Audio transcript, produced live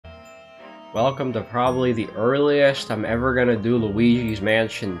Welcome to probably the earliest I'm ever gonna do Luigi's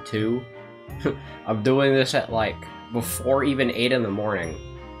Mansion 2. I'm doing this at like before even 8 in the morning.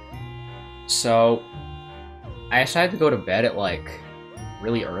 So I decided to go to bed at like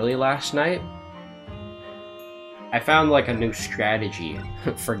really early last night. I found like a new strategy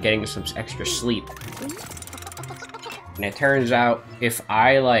for getting some extra sleep. And it turns out if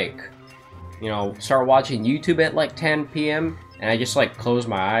I like, you know, start watching YouTube at like 10 p.m. and I just like close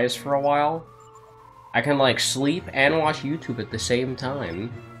my eyes for a while, I can like sleep and watch YouTube at the same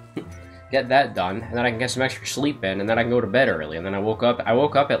time. Get that done, and then I can get some extra sleep in, and then I can go to bed early. And then I woke up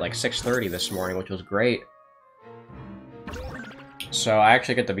at like 6:30 this morning, which was great. So I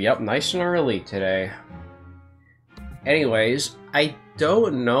actually get to be up nice and early today. Anyways, I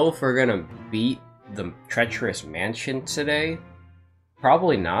don't know if we're gonna beat the Treacherous Mansion today.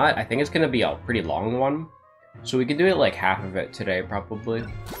 Probably not. I think it's gonna be a pretty long one. So we can do it like half of it today, probably.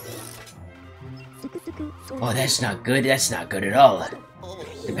 Oh, that's not good. That's not good at all.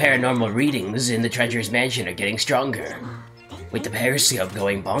 The paranormal readings in the Treacherous Mansion are getting stronger. With the periscope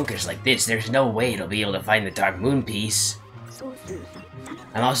going bonkers like this, there's no way it'll be able to find the Dark Moon piece.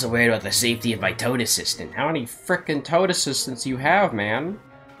 I'm also worried about the safety of my Toad Assistant. How many frickin' Toad Assistants you have, man?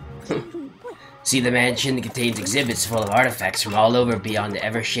 See, the mansion contains exhibits full of artifacts from all over beyond the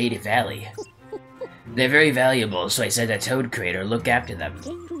Ever-Shady Valley. They're very valuable, so I sent a Toad Creator to look after them.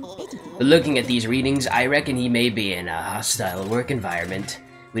 But looking at these readings, I reckon he may be in a hostile work environment.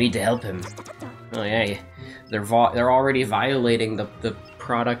 We need to help him. Oh yeah, they're already violating the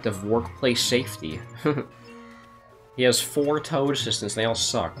product of workplace safety. He has 4 Toad Assistants, they all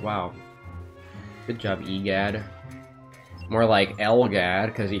suck, wow. Good job, EGAD. More like LGAD,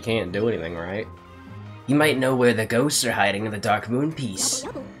 because he can't do anything right. You might know where the ghosts are hiding in the Dark Moon piece.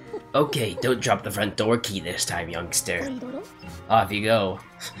 Okay, don't drop the front door key this time, youngster. Off you go.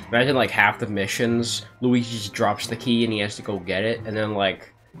 Imagine like half the missions, Luigi just drops the key and he has to go get it, and then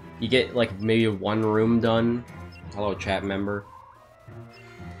like, you get like maybe 1 room done. Hello, chat member.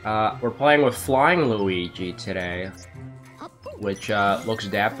 We're playing with Flying Luigi today, which looks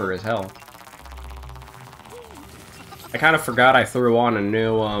dapper as hell. I kind of forgot I threw on a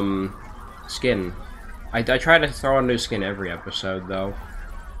new skin. I try to throw on a new skin every episode though.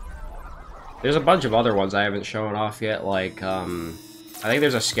 There's a bunch of other ones I haven't shown off yet, like I think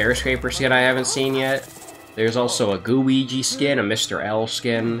there's a Scarescraper skin I haven't seen yet. There's also a Gooigi skin, a Mr. L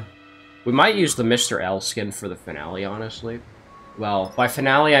skin. We might use the Mr. L skin for the finale, honestly. Well, by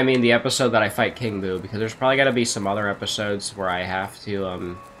finale, I mean the episode that I fight King Boo, because there's probably gotta be some other episodes where I have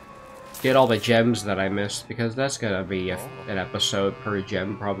to, get all the gems that I missed, because that's gonna be an episode per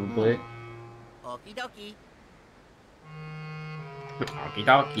gem, probably. Okie dokie. Okie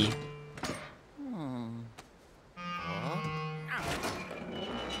dokie.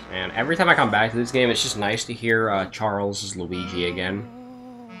 And every time I come back to this game, it's just nice to hear Charles as Luigi again.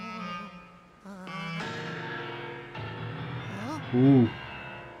 Ooh.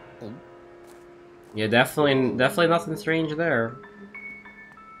 Yeah, definitely nothing strange there.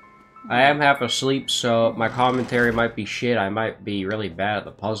 I am half asleep, so my commentary might be shit. I might be really bad at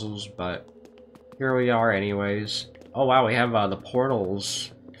the puzzles, but here we are anyways. Oh wow, we have the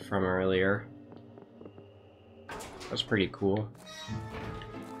portals from earlier. That's pretty cool.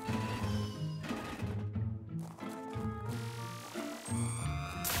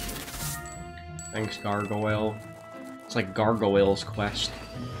 Thanks, Gargoyle. It's like Gargoyle's quest.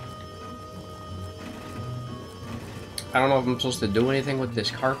 I don't know if I'm supposed to do anything with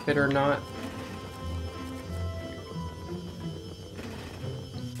this carpet or not.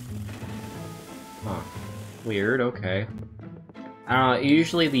 Huh. Weird, okay. I don't know,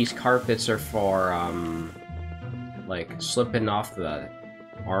 usually these carpets are for, like, slipping off the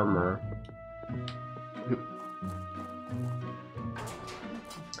armor.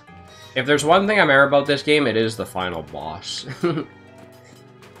 If there's one thing I'm aware about this game, it is the final boss.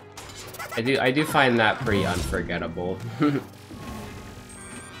 I do find that pretty unforgettable. An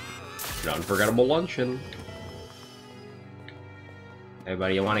unforgettable luncheon. Hey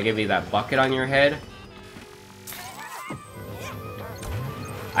buddy, you wanna give me that bucket on your head?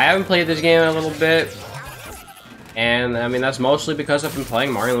 I haven't played this game in a little bit. And, I mean, that's mostly because I've been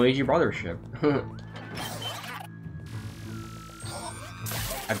playing Mario & Luigi Brothership.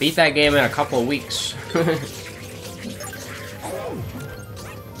 I beat that game in a couple of weeks.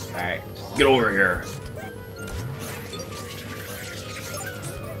 Alright, get over here.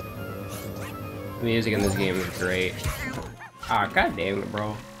 The music in this game is great. Ah, god damn it,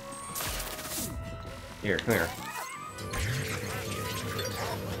 bro. Here, come here.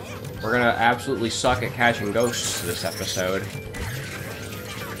 We're gonna absolutely suck at catching ghosts this episode.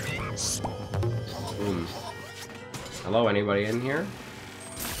 Hello, anybody in here?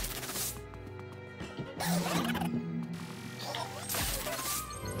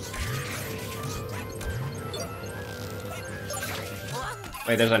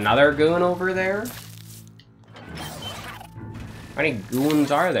 Wait, there's another goon over there? How many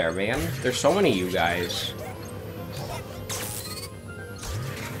goons are there, man? There's so many of you guys.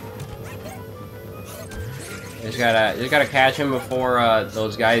 Just gotta catch him before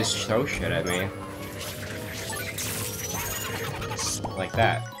those guys throw shit at me. Like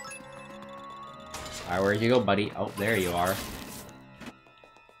that. Alright, where'd you go, buddy? Oh, there you are.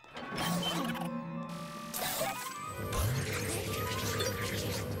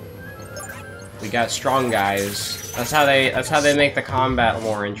 We got strong guys. That's how they make the combat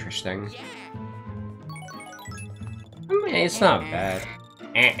more interesting. I mean, it's not bad.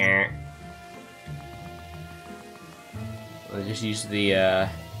 I'll just use the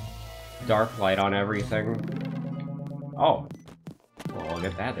dark light on everything. Oh. Well, look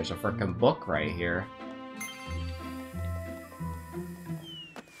at that. There's a frickin' book right here.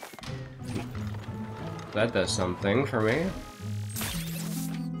 That does something for me.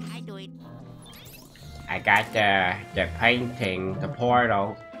 I got the painting, the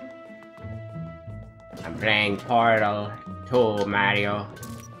Portal. I'm playing Portal 2, Mario.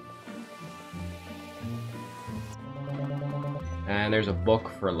 And there's a book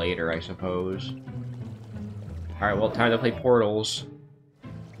for later, I suppose. Alright, well, time to play Portals.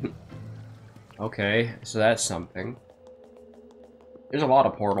 Okay, so that's something. There's a lot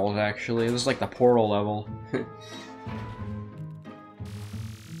of portals, actually. This is like the portal level.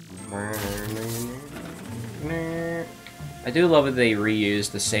 I do love that they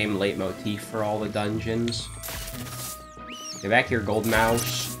reuse the same leitmotif for all the dungeons. Get back here, gold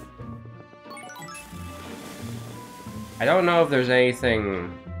mouse. I don't know if there's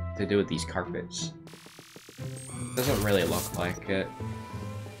anything to do with these carpets. Doesn't really look like it.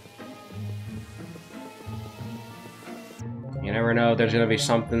 You never know if there's gonna be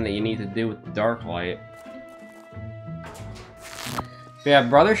something that you need to do with the dark light. Yeah,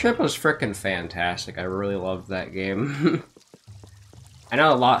 Brothership was frickin' fantastic. I really loved that game. I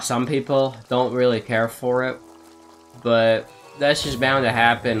know some people don't really care for it, but that's just bound to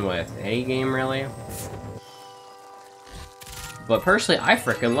happen with any game, really. But personally, I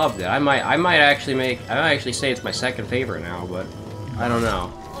frickin' loved it. I might actually say it's my second favorite now, but I don't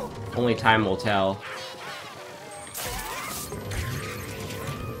know. Only time will tell.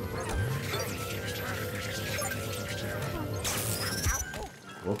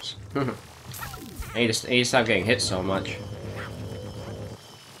 Whoops. I need to stop getting hit so much.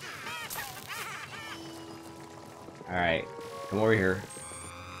 Alright, come over here.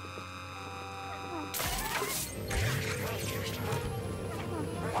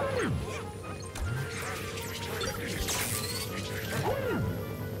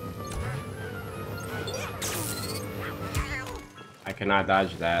 I cannot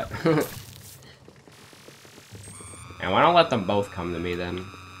dodge that. And why don't let them both come to me then?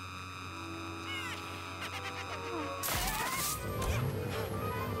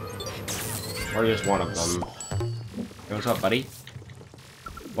 Or just one of them. Hey, what's up, buddy?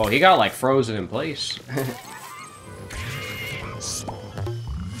 Well, he got like frozen in place.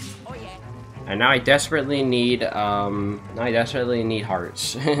 And now I desperately need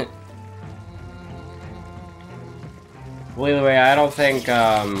hearts. Well, either way, I don't think,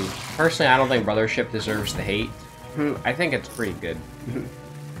 personally, I don't think Brothership deserves the hate. I think it's pretty good.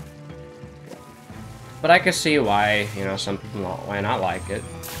 But I can see why, you know, some people why not like it.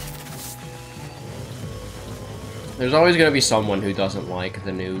 There's always gonna be someone who doesn't like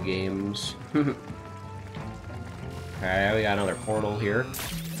the new games. Okay, we got another portal here.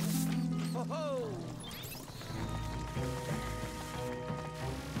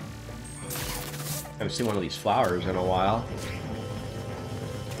 I haven't seen one of these flowers in a while.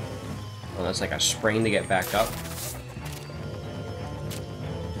 Oh, that's like a spring to get back up.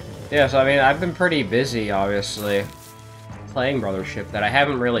 Yeah, so I mean, I've been pretty busy, obviously, playing Brothership, that I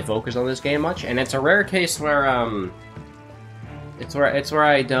haven't really focused on this game much, and it's a rare case where, it's where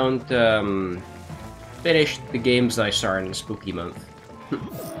I don't, finish the games that I start in Spooky Month.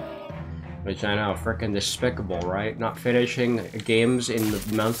 Which I know, frickin' despicable, right? Not finishing games in the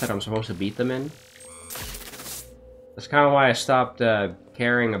month that I'm supposed to beat them in. That's kind of why I stopped,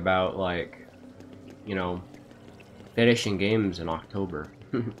 caring about, like, you know, finishing games in October.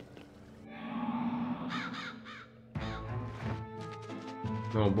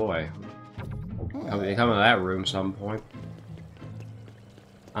 Oh boy. Come to that room some point.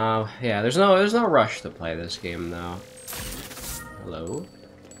 Yeah, there's no rush to play this game though. Hello?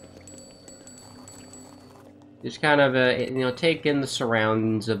 Just kind of, you know, take in the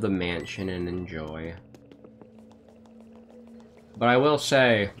surroundings of the mansion and enjoy. But I will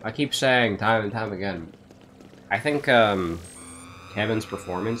say, I keep saying time and time again, I think, Kevin's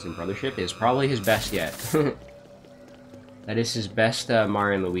performance in Brothership is probably his best yet. That is his best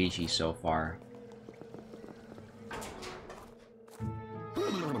Mario and Luigi so far.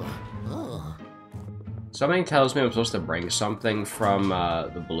 Something tells me I'm supposed to bring something from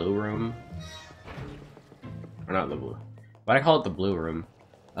the blue room. Or not the blue. Why do I call it the blue room?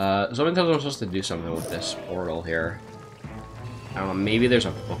 Something tells me I'm supposed to do something with this portal here. I don't know, maybe there's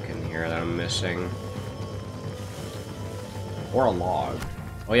a book in here that I'm missing. Or a log.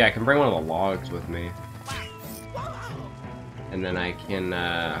 Oh yeah, I can bring one of the logs with me. And then I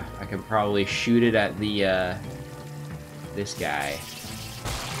can probably shoot it at the, this guy.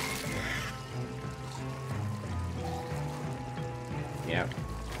 Yep.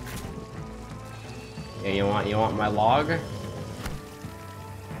 Yeah, you want my log?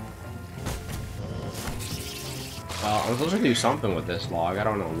 Well, I'm supposed to do something with this log. I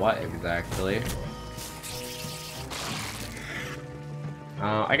don't know what exactly.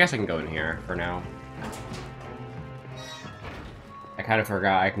 I guess I can go in here for now. I kind of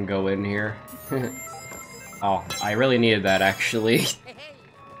forgot I can go in here. Oh, I really needed that, actually.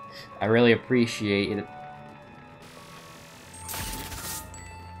 I really appreciate it.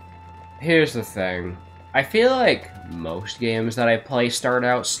 Here's the thing. I feel like most games that I play start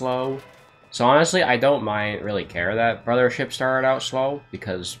out slow. So honestly, I don't really care that Brothership started out slow,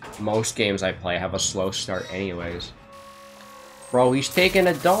 because most games I play have a slow start anyways. Bro, he's taking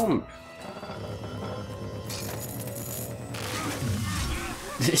a dump!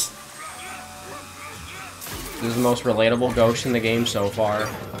 This is the most relatable ghost in the game so far.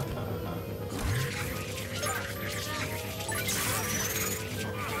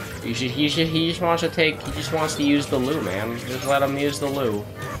 He just wants to use the loo, man. Just let him use the loo.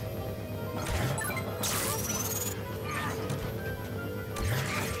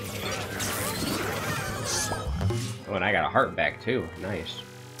 Oh, and I got a heart back too. Nice.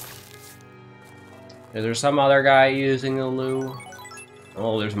 Is there some other guy using the loo?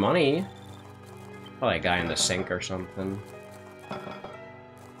 Oh, there's money. Probably a guy in the sink or something.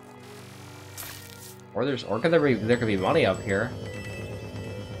 Or could there could be money up here.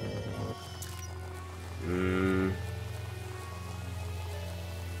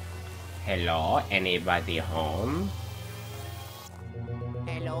 Hello, anybody home?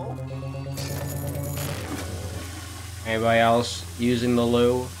 Hello? Anybody else using the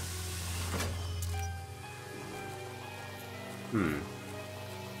loo? I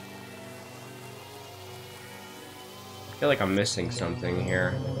feel like I'm missing something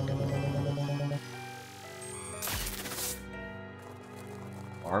here.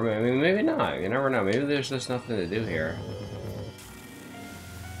 Or maybe not. You never know. Maybe there's just nothing to do here.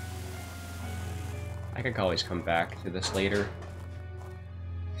 I could always come back to this later.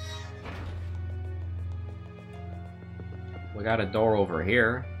 We got a door over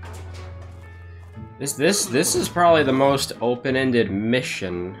here. This is probably the most open-ended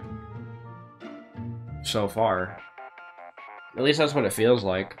mission so far. At least that's what it feels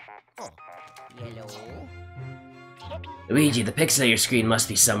like. Hello? Luigi, the pixel on your screen must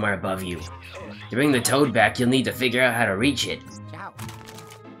be somewhere above you. To bring the toad back, you'll need to figure out how to reach it. Ciao.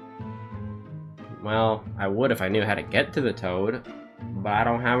 Well, I would if I knew how to get to the toad, but I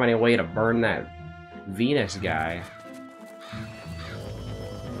don't have any way to burn that Venus guy.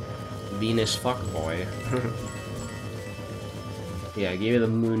 Venus fuckboy. Yeah, give me the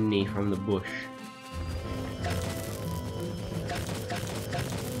moony from the bush.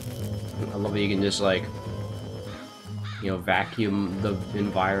 I love that you can just, like, you know, vacuum the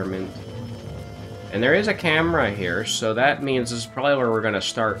environment. And there is a camera here, so that means this is probably where we're gonna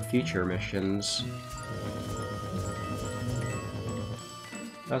start future missions.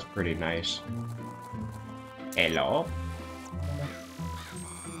 That's pretty nice. Hello?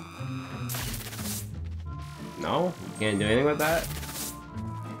 No? You can't do anything with that?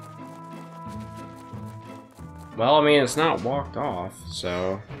 Well, I mean, it's not walked off,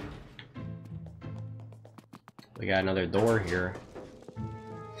 so... We got another door here.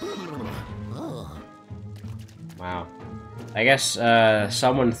 Wow. I guess,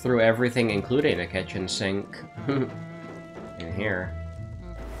 someone threw everything, including a kitchen sink, in here.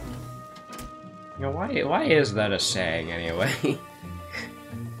 You know, why is that a saying, anyway?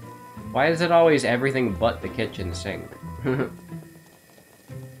 Why is it always everything but the kitchen sink? Can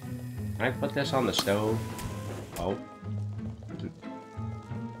I put this on the stove? Oh.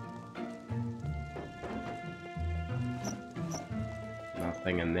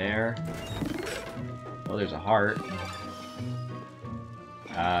 Nothing in there. Oh, there's a heart.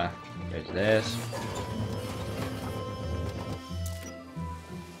 There's this.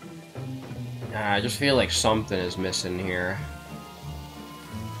 I just feel like something is missing here.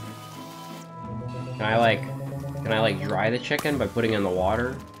 Can I like dry the chicken by putting it in the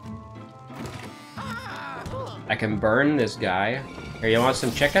water? I can burn this guy. Here, you want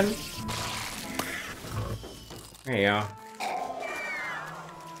some chicken? There you go.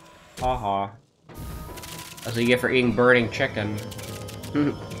 Haha. That's what you get for eating burning chicken.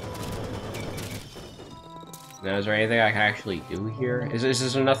 Now, is there anything I can actually do here?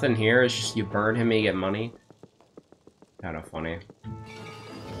 Is there nothing here? It's just you burn him and you get money? Kind of funny.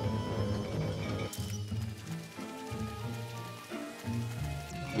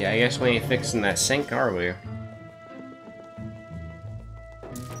 Yeah, I guess we ain't fixing that sink, are we? I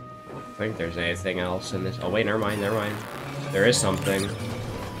don't think there's anything else in this. Oh wait, never mind, never mind. There is something.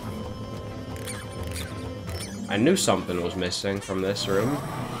 I knew something was missing from this room.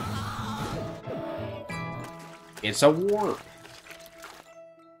 It's a warp.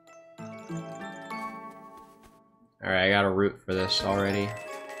 Alright, I got a route for this already.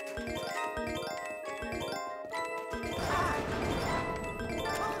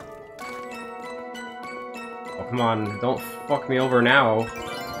 Oh, come on, don't fuck me over now.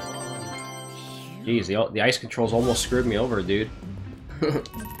 Jeez, the ice controls almost screwed me over, dude.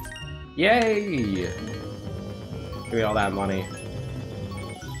 Yay! Give me all that money.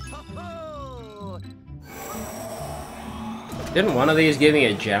 Didn't one of these give me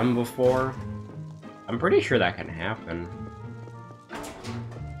a gem before? I'm pretty sure that can happen. I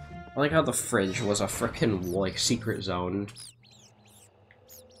like how the fridge was a frickin' like secret zone.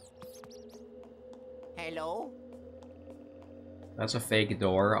 Hello? That's a fake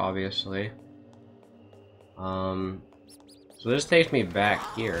door, obviously. So this takes me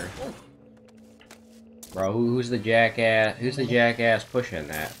back here. Bro, who's the jackass? Who's the jackass pushing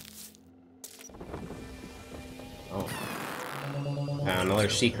that? Oh. Another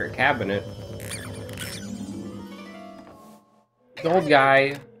secret cabinet. Gold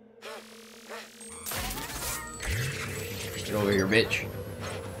guy. Get over here, bitch.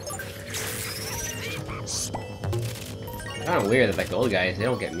 Kinda weird that the gold guys, they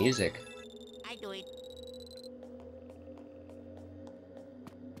don't get music. I do it.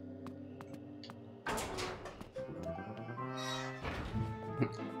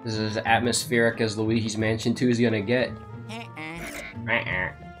 This is as atmospheric as Luigi's Mansion 2 is gonna get.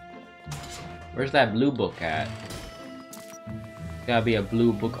 Where's that blue book at? Gotta be a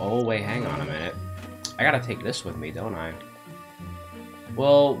blue book. Oh, wait, hang on a minute. I gotta take this with me, don't I?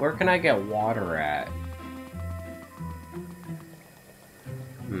 Well, where can I get water at?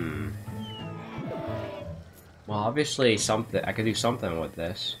 Well, obviously something. I could do something with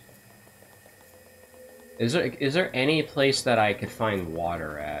this. Is there any place that I could find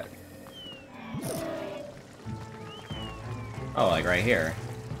water at? Oh, like right here.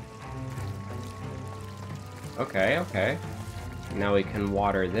 Okay, okay. Now we can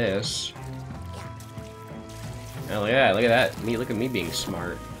water this. Oh, look at that, look at that. Look at me being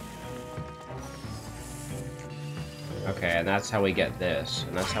smart. Okay, and that's how we get this.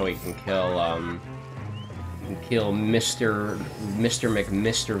 And that's how we can kill, Mr.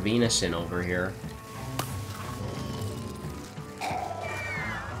 Venison over here.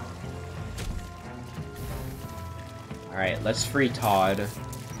 Alright, let's free Todd.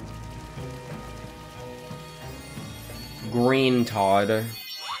 Green Todd.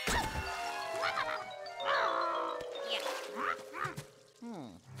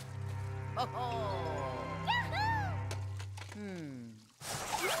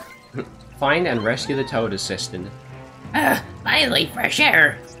 Find and rescue the Toad Assistant. Finally, fresh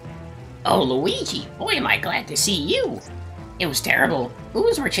air! Oh, Luigi, boy am I glad to see you! It was terrible.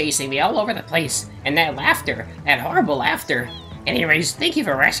 Boos were chasing me all over the place, and that laughter, that horrible laughter. Anyways, thank you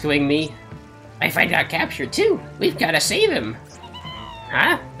for rescuing me. My friend got captured too. We've got to save him.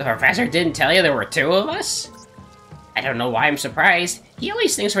 Huh? The professor didn't tell you there were two of us? I don't know why I'm surprised. He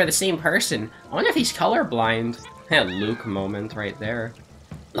always thinks we're the same person. I wonder if he's colorblind. That Luke moment right there.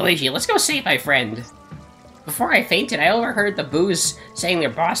 Luigi, let's go save my friend. Before I fainted, I overheard the Boos saying their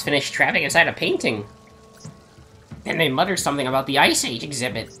boss finished trapping inside a painting. Then they muttered something about the Ice Age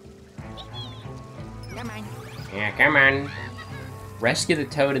exhibit. Come on. Yeah, come on. Rescue the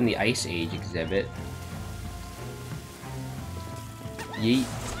Toad in the Ice Age exhibit. Yeet.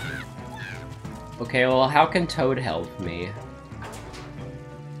 Okay, well, how can Toad help me?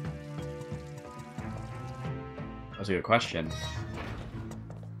 That's a good question.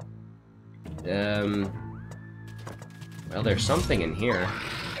 Well, there's something in here.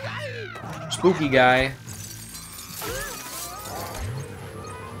 Spooky guy.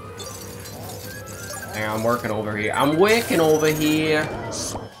 Hang on, I'm working over here. I'm wicking over here.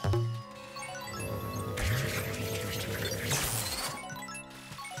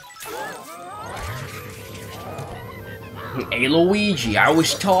 Hey Luigi, I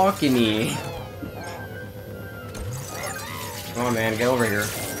was talking to you. Come on, man, get over here.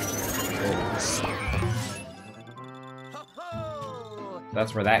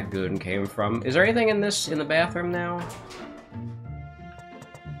 That's where that goon came from. Is there anything in the bathroom now?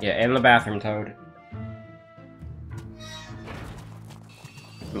 Yeah, in the bathroom, Toad.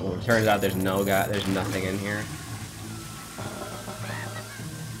 Well, it turns out there's nothing in here.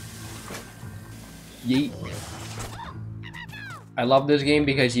 Yeet. I love this game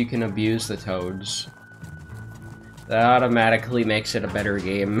because you can abuse the toads. That automatically makes it a better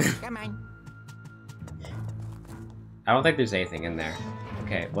game. Come on. I don't think there's anything in there.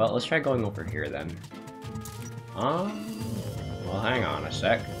 Okay, well, let's try going over here then. Well, hang on a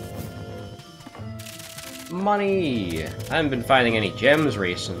sec. Money! I haven't been finding any gems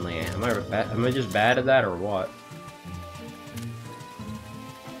recently. Am I just bad at that or what?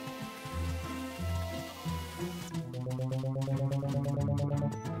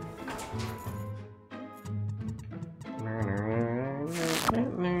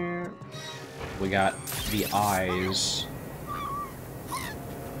 We got the eyes.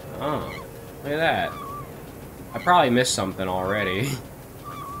 Oh, look at that. I probably missed something already.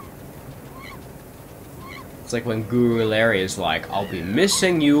 It's like when Guru Larry is like, I'll be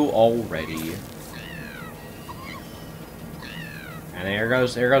missing you already. And there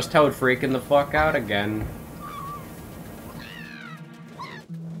goes Toad freaking the fuck out again.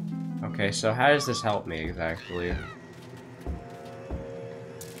 Okay, so how does this help me exactly?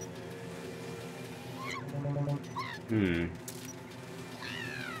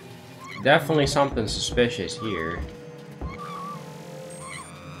 Definitely something suspicious here.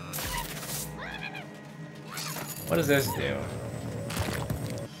 What does this do?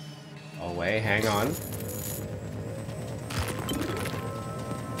 Oh wait, hang on.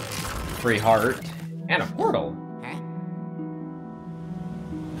 Free heart. And a portal.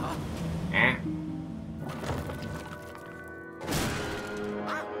 Eh.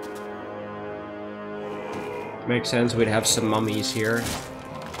 Makes sense, we'd have some mummies here.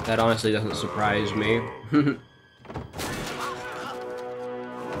 That honestly doesn't surprise me.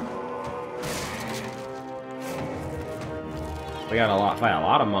 We got fight a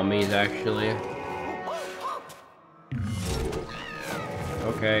lot of mummies actually.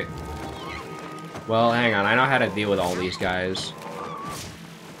 Okay. Well, hang on, I know how to deal with all these guys.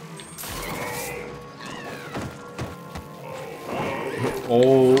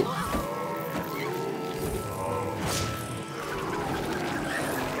 Oh.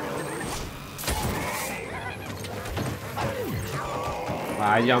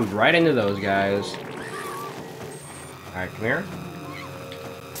 I jumped right into those guys. Alright, come here.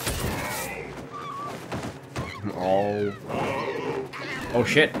 Oh. Oh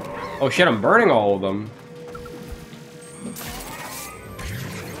shit. Oh shit, I'm burning all of them.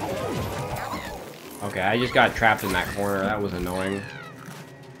 Okay, I just got trapped in that corner. That was annoying.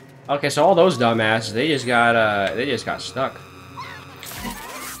 Okay, so all those dumbasses, they just got stuck.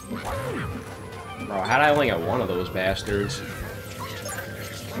 Bro, how did I only get one of those bastards?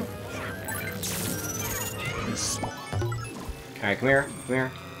 Alright, come here, come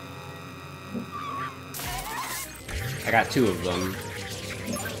here. I got two of them.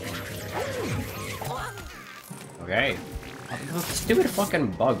 Okay. Stupid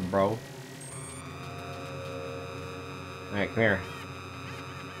fucking bug, bro. Alright, come here.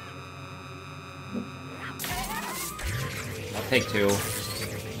 I'll take two.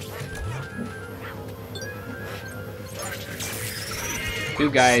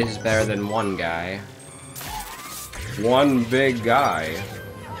 Two guys is better than one guy. One big guy.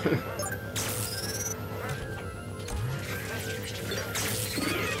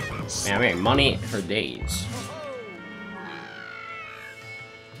 Man, I made money for days.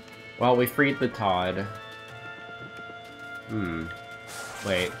 Well, we freed the Todd.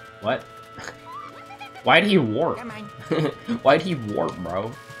 Wait, what? Why'd he warp? Why'd he warp, bro?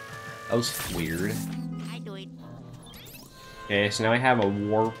 That was weird. I do it. Okay, so now I have a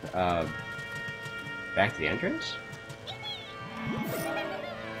warp, back to the entrance?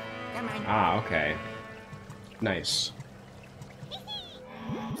 Come on. Ah, okay. Nice.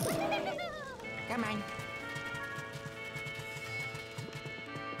 Come on.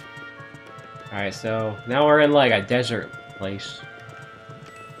 Alright, so now we're in like a desert place.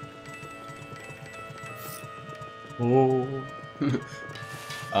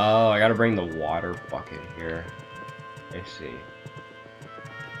 Oh, I gotta bring the water bucket here. I see.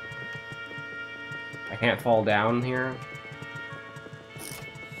 I can't fall down here?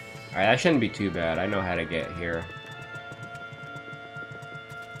 Alright, that shouldn't be too bad. I know how to get here.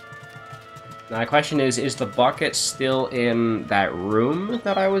 Now the question is the bucket still in that room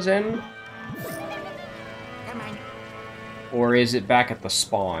that I was in? Come on. Or is it back at the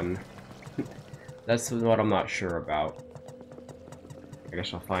spawn? That's what I'm not sure about. I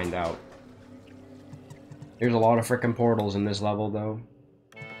guess I'll find out. There's a lot of frickin' portals in this level, though.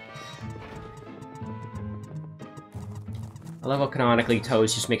 I love how canonically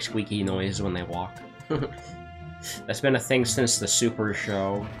toads just make squeaky noises when they walk. That's been a thing since the Super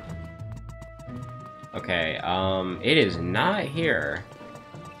Show. Okay, it is not here.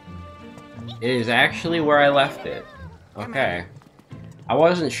 It is actually where I left it. Okay. I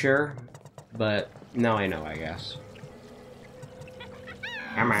wasn't sure, but now I know, I guess.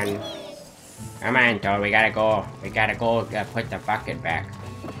 Come on. Come on, Toad, we gotta go. We gotta go put the bucket back.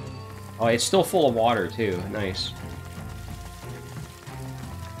 Oh, it's still full of water, too. Nice.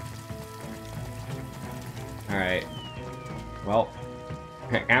 Alright. Well.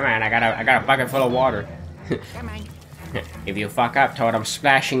 Come on, I got a bucket full of water. Come on. If you fuck up, Toad, I'm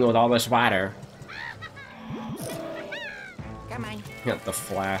splashing with all this water. Come on. The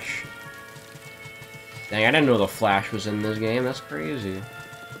Flash. Dang, I didn't know the Flash was in this game. That's crazy.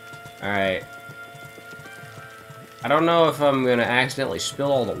 Alright. I don't know if I'm gonna accidentally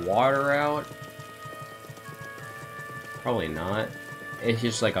spill all the water out. Probably not. It's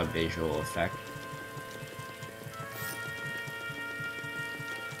just like a visual effect.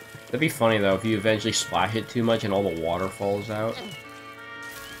 That'd be funny though if you eventually splash it too much and all the water falls out.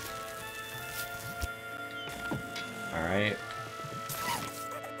 Alright.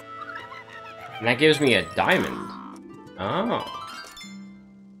 And that gives me a diamond. Oh.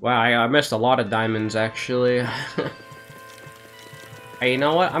 Wow, I missed a lot of diamonds actually. Hey, you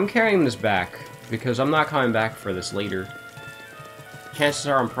know what? I'm carrying this back because I'm not coming back for this later. Chances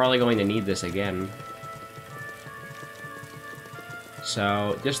are I'm probably going to need this again.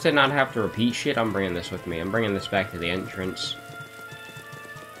 So, just to not have to repeat shit, I'm bringing this with me. I'm bringing this back to the entrance.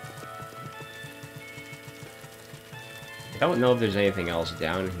 I don't know if there's anything else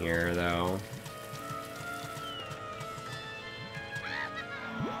down here, though.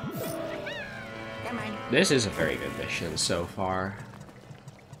 Come on. This is a very good mission so far.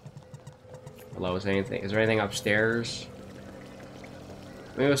 Hello, is there anything upstairs?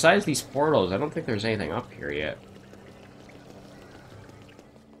 I mean, besides these portals, I don't think there's anything up here yet.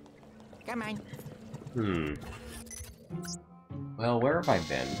 Come on. Hmm. Well, where have I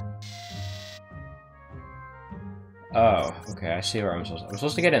been? Oh, okay, I see where I'm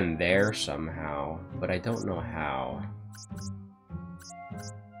supposed to get in there somehow, but I don't know how.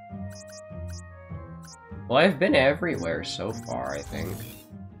 Well, I've been everywhere so far, I think.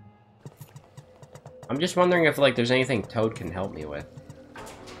 I'm just wondering if, like, there's anything Toad can help me with.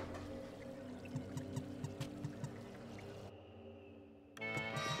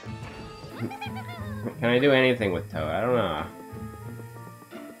 Can I do anything with Toad? I don't know.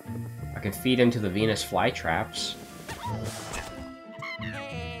 I can feed him to the Venus flytraps.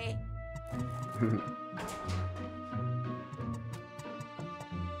 Hey.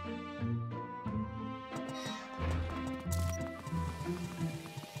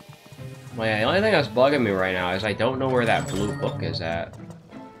 Well, yeah, the only thing that's bugging me right now is I don't know where that blue book is at.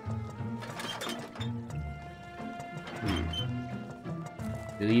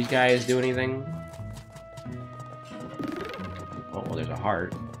 Do these guys do anything? Oh, well, there's a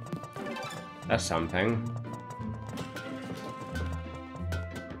heart. That's something.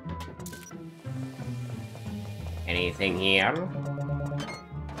 Anything here?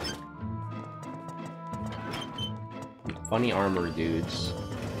 Funny armor dudes.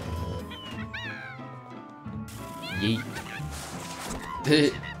 Yeet.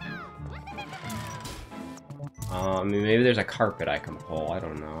 I mean, maybe there's a carpet I can pull. I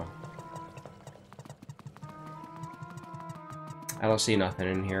don't know. I don't see nothing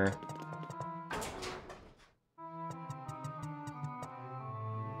in here.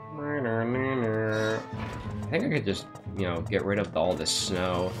 I think I could just, you know, get rid of all this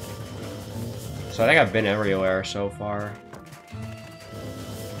snow. So I think I've been everywhere so far.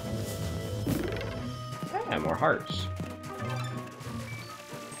 Yeah, more hearts.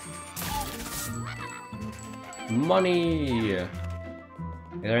 Money! Is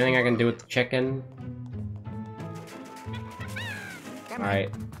there anything I can do with the chicken?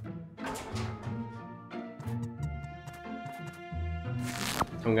 Alright.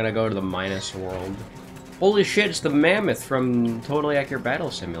 I'm gonna go to the minus world. Holy shit, it's the mammoth from Totally Accurate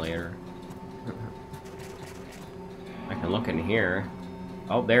Battle Simulator. I can look in here.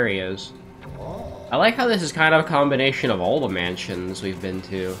 Oh, there he is. I like how this is kind of a combination of all the mansions we've been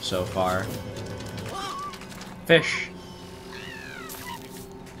to so far. Fish.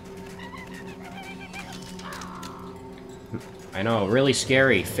 I know, really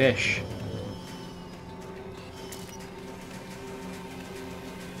scary fish.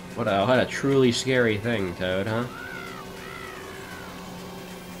 What a truly scary thing, Toad, huh?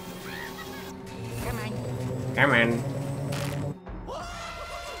 Come on. Come on.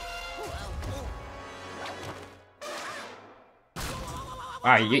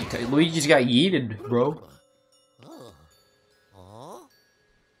 Ah, Luigi's got yeeted, bro.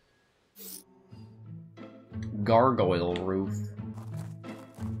 Gargoyle roof.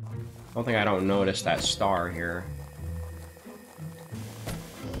 I don't notice that star here.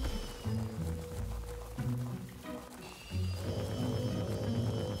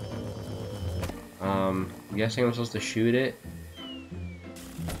 I'm guessing I'm supposed to shoot it.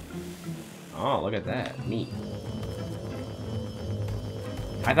 Oh, look at that. Neat.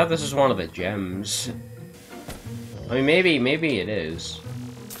 I thought this was one of the gems. I mean, maybe it is.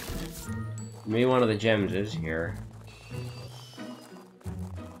 Maybe one of the gems is here.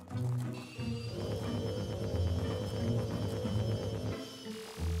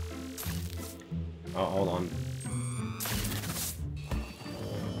 Oh, hold on.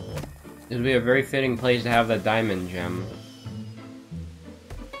 This would be a very fitting place to have the diamond gem.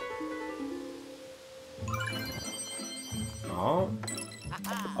 Oh.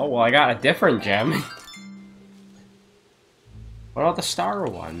 Oh, well, I got a different gem. What about the star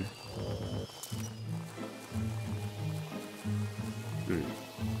one?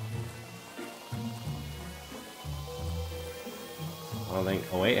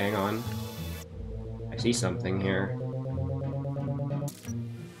 Oh wait, hang on. I see something here.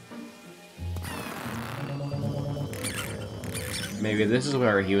 Maybe this is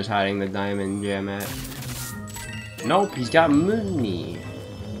where he was hiding the diamond gem at. Nope, he's got money.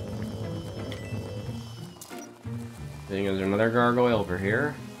 I think there's another gargoyle over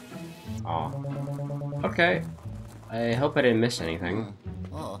here. Oh. Okay. I hope I didn't miss anything.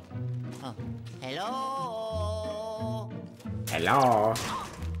 Oh. Hello. Hello.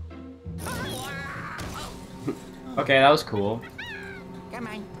 Okay, that was cool. Come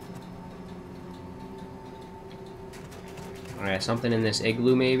on. Alright, something in this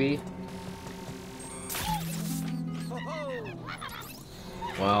igloo, maybe?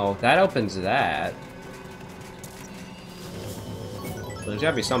 Well, that opens that. So there's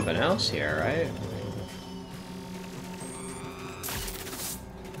gotta be something else here, right?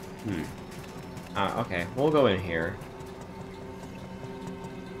 Okay, we'll go in here.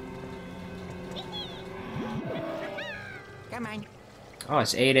 Come on. Oh,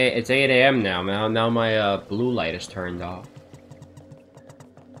 it's 8 a.m. now. Now my blue light is turned off.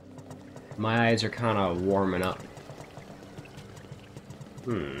 My eyes are kind of warming up.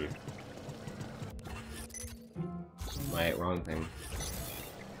 Wait, wrong thing.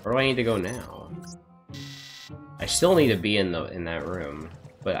 Where do I need to go now? I still need to be in that room,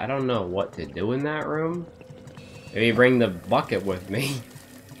 but I don't know what to do in that room. Maybe bring the bucket with me.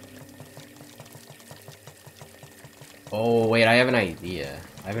 Oh wait, I have an idea.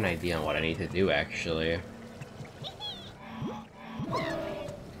 I have an idea on what I need to do actually.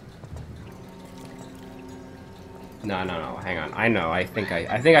 No, hang on. I know. I think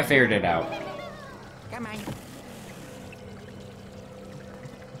I figured it out. Come on.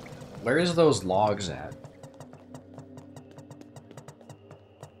 Where's those logs at?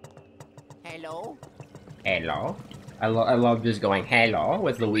 Hello. Hello. I love just going hello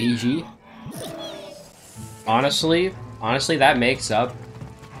with Luigi. Honestly, that makes up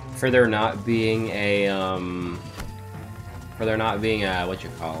for there not being a what you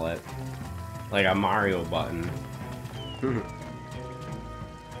call it, like a Mario button. Come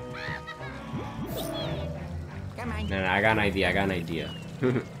on. No, I got an idea.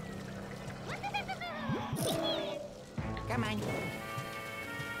 Come on.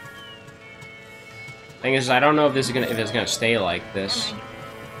 Thing is, I don't know if it's gonna stay like this. Come on.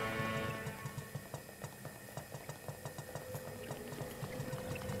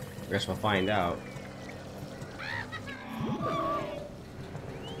 I guess we'll find out.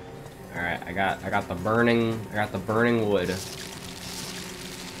 Alright, I got the burning wood.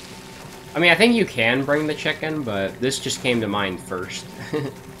 I mean, I think you can bring the chicken, but this just came to mind first.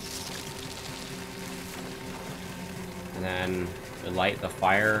 And then we light the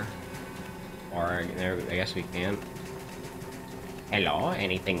fire. Or, I guess we can't. Hello,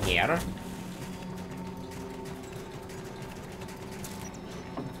 anything here?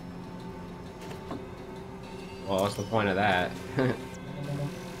 Well, what's the point of that?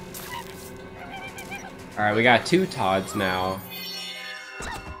 Alright, we got 2 Toads now.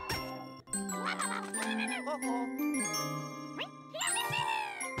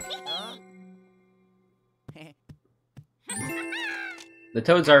 The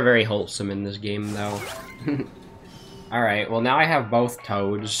Toads are very wholesome in this game, though. Alright, well now I have both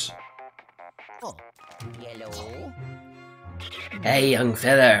Toads. Yellow. Hey, young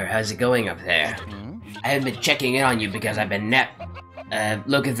fella, how's it going up there? I haven't been checking in on you because I've been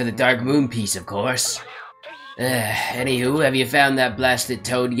looking for the Dark Moon piece, of course. Anywho, have you found that blasted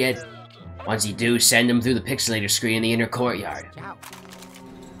Toad yet? Once you do, send him through the pixelator screen in the inner courtyard. Ciao.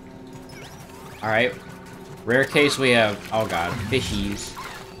 Alright. Rare case we have... Oh god, fishies.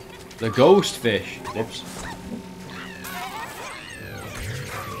 The ghost fish. Whoops.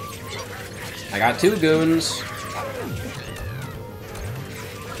 I got 2 goons.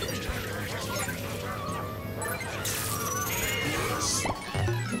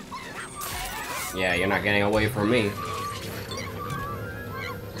 Yeah, you're not getting away from me.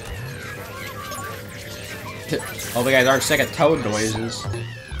 Hope you guys aren't sick of toad noises.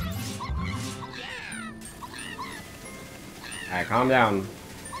 Alright, calm down.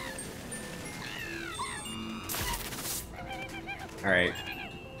 Alright.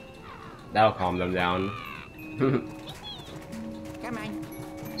 That'll calm them down. Come on.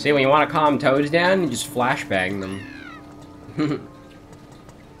 See, when you want to calm toads down, you just flashbang them.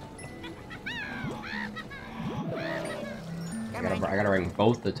 I gotta bring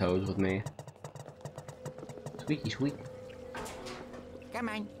both the toads with me. Squeaky squeak. Come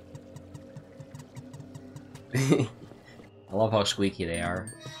on. I love how squeaky they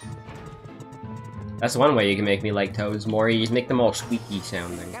are. That's one way you can make me like toads more, you just make them all squeaky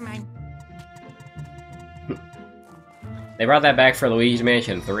sounding. Come on. They brought that back for Luigi's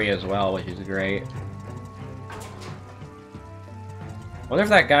Mansion 3 as well, which is great. Wonder if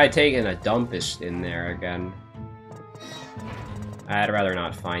that guy taking a dump is in there again. I'd rather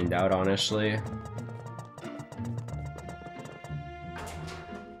not find out, honestly.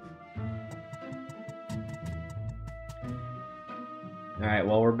 Alright,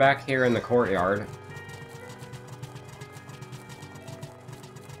 well, we're back here in the courtyard.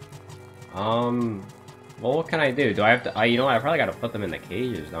 Well, what can I do? Do I have to... you know what? I probably gotta put them in the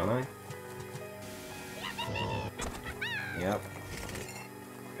cages, don't I? Yep.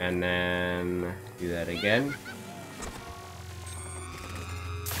 And then... do that again.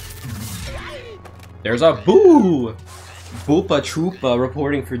 There's a Boo! Boopa Troopa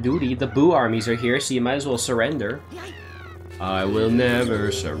reporting for duty. The Boo armies are here, so you might as well surrender. I will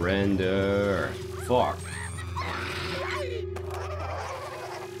never surrender. Fuck.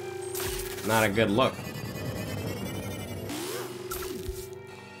 Not a good look.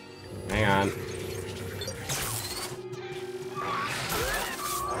 Hang on.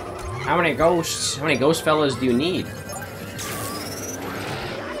 How many ghost fellas do you need?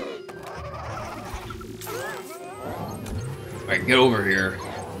 Alright, get over here.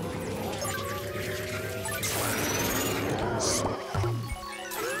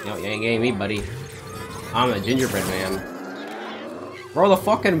 No, you ain't getting me, buddy. I'm a gingerbread man. Bro, the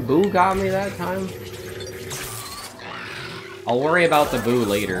fucking Boo got me that time. I'll worry about the Boo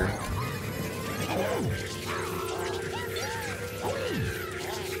later.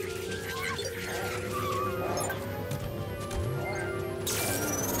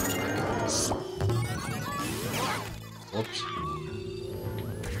 Whoops.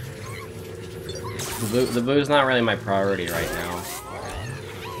 The Boo's not really my priority right now.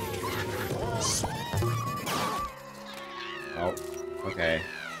 Oh, okay.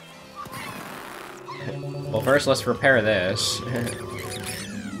 Well, first let's repair this.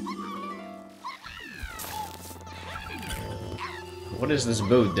 What is this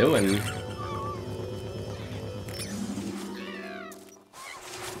Boo doing?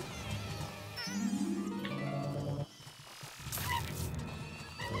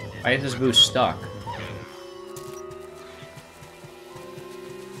 Why is this Boo stuck?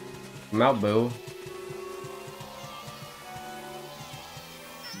 Come out, Boo.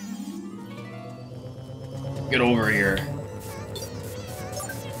 Get over here.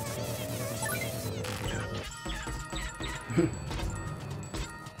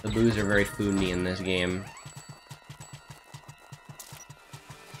 The Boos are very foodie in this game.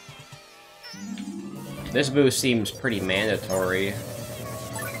 This Boo seems pretty mandatory.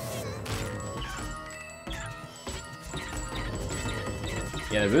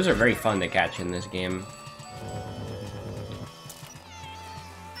 Yeah, the Boos are very fun to catch in this game.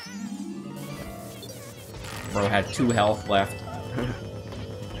 Bro had 2 health left.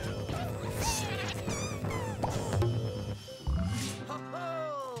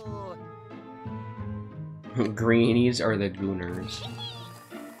 Greenies are the gooners.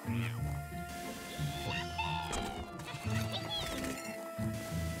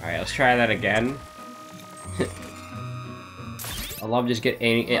 Alright, let's try that again.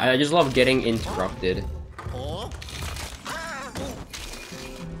 I just love getting interrupted. Oh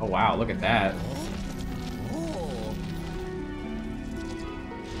wow, look at that.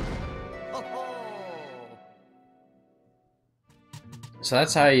 So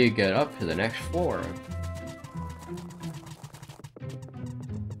that's how you get up to the next floor.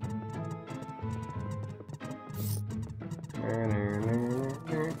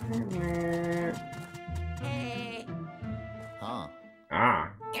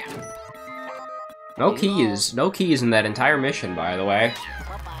 Ah. No keys. No keys in that entire mission, by the way.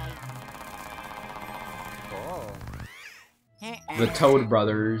 The Toad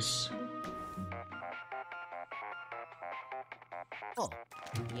Brothers.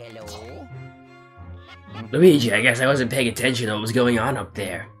 Yellow. Luigi, I guess I wasn't paying attention to what was going on up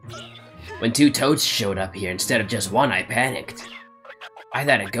there. When two toads showed up here instead of just one, I panicked. I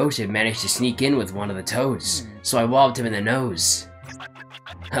thought a ghost had managed to sneak in with one of the toads, so I walloped him in the nose.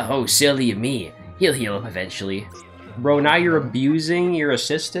 Oh, silly of me. He'll heal up eventually. Bro, now you're abusing your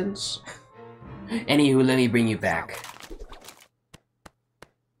assistants? Anywho, let me bring you back.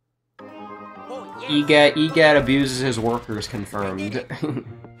 EGAT abuses his workers, confirmed.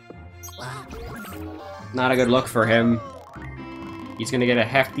 Not a good look for him. He's gonna get a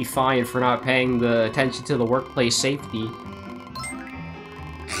hefty fine for not paying the attention to the workplace safety.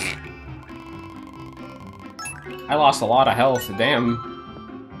 I lost a lot of health, damn.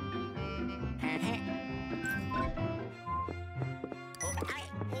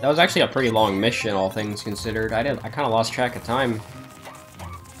 That was actually a pretty long mission, all things considered. I kind of lost track of time.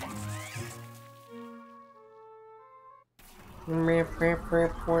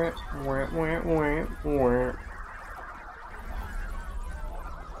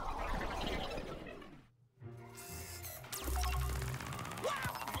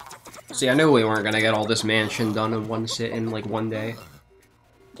 See, I knew we weren't gonna get all this mansion done in one like one day.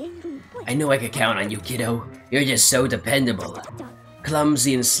 I knew I could count on you, kiddo. You're just so dependable.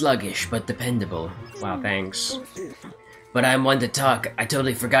 Clumsy and sluggish, but dependable. Wow, thanks. But I'm one to talk. I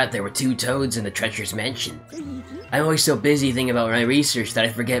totally forgot there were two toads in the treacherous mansion. I'm always so busy thinking about my research that I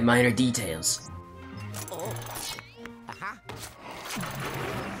forget minor details.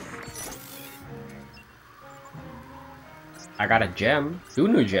 I got a gem. 2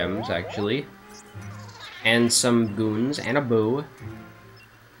 new gems, actually. And some goons, and a boo.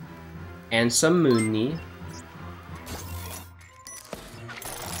 And some moony.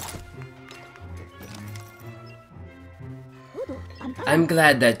 I'm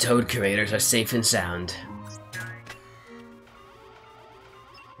glad that toad curators are safe and sound.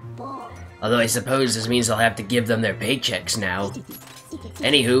 Although I suppose this means I'll have to give them their paychecks now.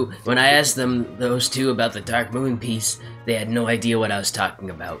 Anywho, when I asked them, those two, about the Dark Moon piece, they had no idea what I was talking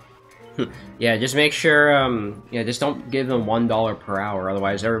about. Yeah, just make sure, yeah, just don't give them $1 per hour,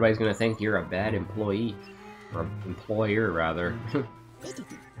 otherwise everybody's gonna think you're a bad employee. Or employer, rather.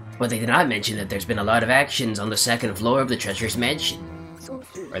 But they did not mention that there's been a lot of actions on the second floor of the treacherous mansion.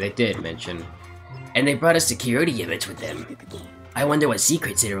 Or they did mention. And they brought a security image with them. I wonder what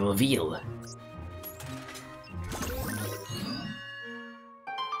secrets it'll reveal.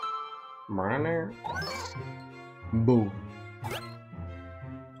 Boo.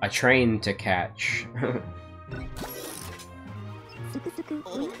 A train to catch.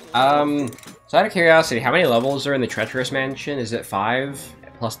 So out of curiosity, how many levels are in the Treacherous Mansion? Is it 5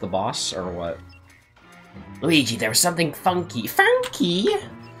 plus the boss, or what? Luigi, there was something funky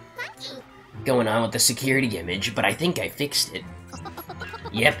going on with the security image, but I think I fixed it.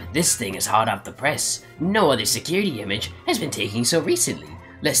 Yep, this thing is hot off the press. No other security image has been taken so recently.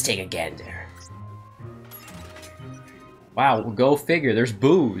 Let's take a gander. Wow, go figure, there's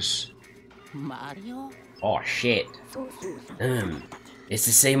booze. Mario? Oh shit. It's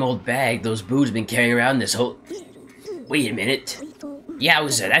the same old bag those boos been carrying around this whole... Wait a minute.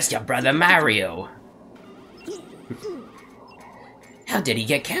 Yowza, that's your brother Mario. How did he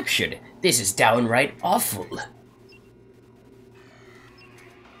get captured? This is downright awful.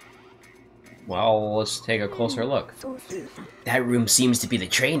 Well, let's take a closer look. That room seems to be the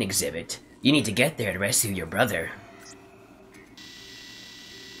train exhibit. You need to get there to rescue your brother.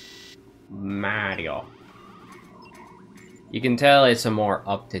 Mario. You can tell it's a more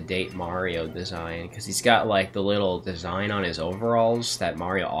up-to-date Mario design, because he's got, like, the little design on his overalls that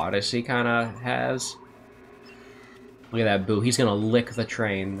Mario Odyssey kind of has. Look at that boo, he's gonna lick the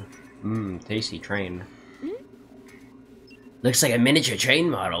train. Mmm, tasty train. Looks like a miniature train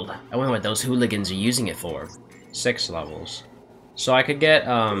model. I wonder what those hooligans are using it for. 6 levels. So I could get,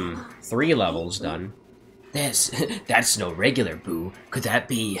 3 levels done. That's no regular Boo. Could that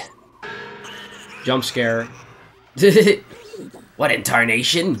be... Jump scare. What in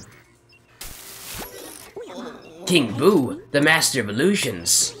tarnation? King Boo, the master of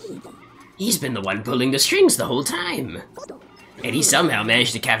illusions. He's been the one pulling the strings the whole time. And he somehow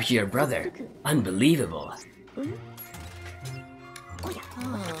managed to capture your brother. Unbelievable.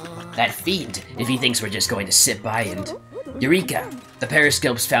 That fiend, if he thinks we're just going to sit by and... Eureka! The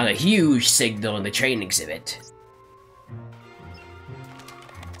periscopes found a huge signal in the train exhibit.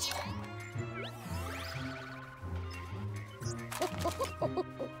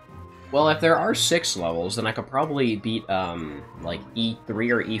 Well, if there are 6 levels, then I could probably beat, like, E3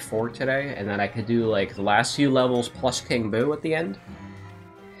 or E4 today, and then I could do, like, the last few levels plus King Boo at the end.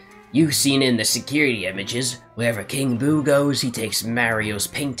 You've seen in the security images, wherever King Boo goes, he takes Mario's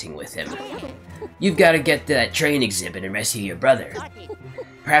painting with him. You've got to get to that train exhibit and rescue your brother.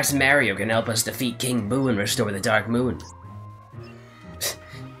 Perhaps Mario can help us defeat King Boo and restore the Dark Moon.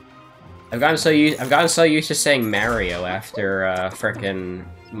 I've gotten so used to saying Mario after, frickin'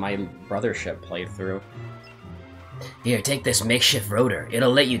 my Brothership playthrough. Here, take this makeshift rotor.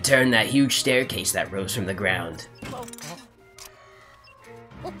 It'll let you turn that huge staircase that rose from the ground.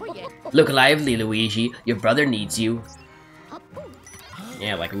 Look lively, Luigi. Your brother needs you.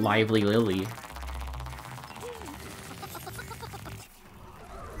 Yeah, like Lively Lily.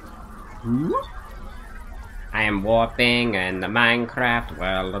 I am warping in the Minecraft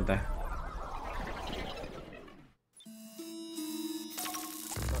world.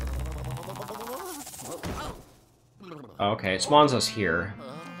 Okay, it spawns us here,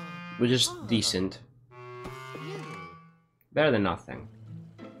 which is decent. Better than nothing.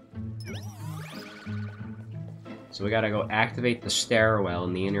 So we gotta go activate the stairwell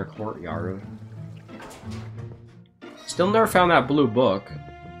in the inner courtyard. Still never found that blue book.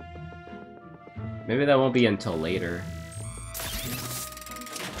 Maybe that won't be until later.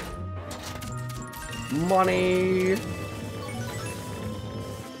 Money!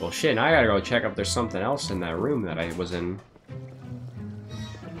 Well shit, now I gotta go check if there's something else in that room that I was in.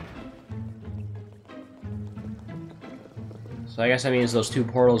 So I guess that means those 2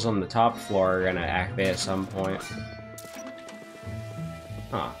 portals on the top floor are gonna activate at some point.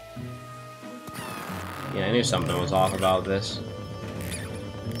 Huh. Yeah, I knew something was off about this.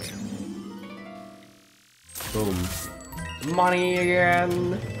 Boom. Money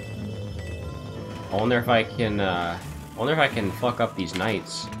again! I wonder if I can, fuck up these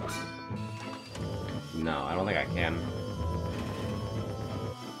knights. No, I don't think I can.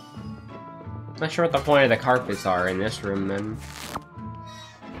 Not sure what the point of the carpets are in this room, then.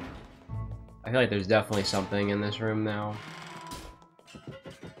 I feel like there's definitely something in this room now.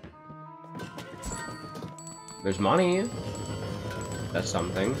 There's money. That's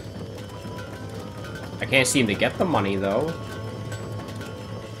something. I can't seem to get the money, though.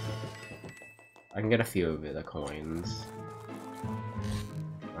 I can get a few of the coins.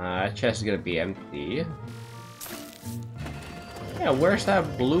 That chest is gonna be empty. Yeah, where's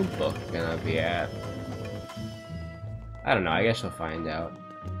that blue book gonna be at? I don't know, I guess we'll find out.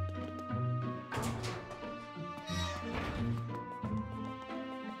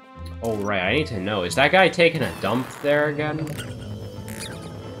 Oh right, I need to know, is that guy taking a dump there again?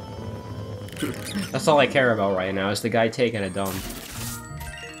 That's all I care about right now, is the guy taking a dump.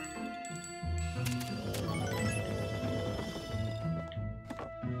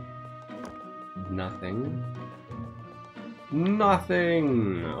 Nothing.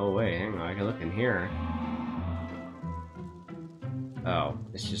 Nothing! Oh wait, hang on, I can look in here. Oh,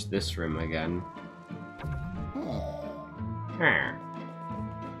 it's just this room again. Huh.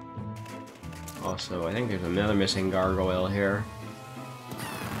 Also, I think there's another missing gargoyle here.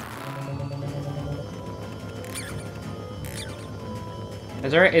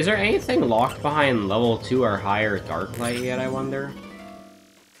 Is there anything locked behind level 2 or higher Dark Light yet, I wonder?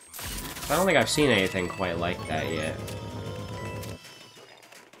 I don't think I've seen anything quite like that yet.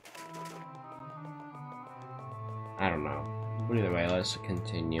 I don't know. But either way, let's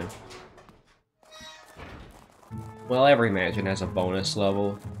continue. Well, every mansion has a bonus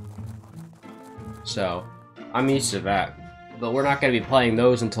level. So, I'm used to that. But we're not going to be playing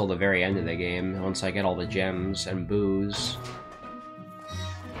those until the very end of the game, once I get all the gems and boos.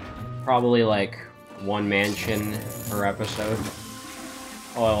 Probably like 1 mansion per episode.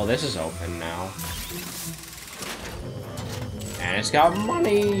 Oh, well, this is open now. And it's got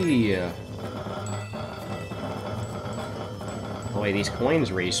money! Oh wait, these coins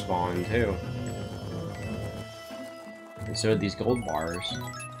respawn too. And so are these gold bars.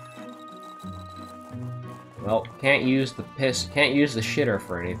 Well, can't use the shitter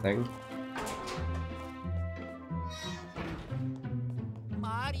for anything.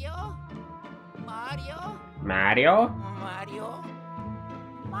 Mario? Mario? Mario? Mario?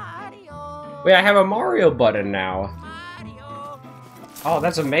 Mario? Wait, I have a Mario button now. Mario? Oh,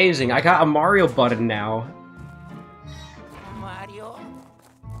 that's amazing. I got a Mario button now. Mario?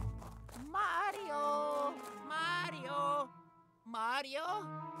 Mario? Mario? Mario?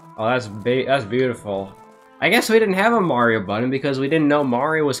 Oh, that's beautiful. I guess we didn't have a Mario button because we didn't know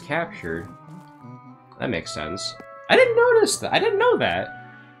Mario was captured. That makes sense. I didn't notice that. I didn't know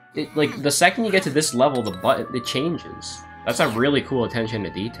that. Like, the second you get to this level, the button, it changes. That's a really cool attention to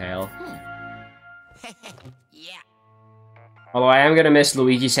detail. Yeah. Although I am gonna miss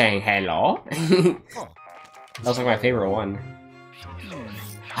Luigi saying hello. That's like my favorite one.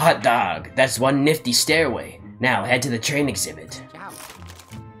 Hot dog, that's one nifty stairway. Now head to the train exhibit.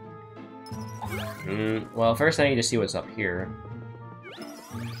 Well, first I need to see what's up here.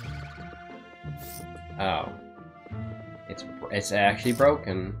 Oh. It's actually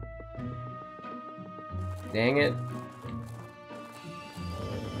broken. Dang it.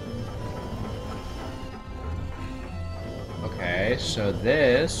 Okay, so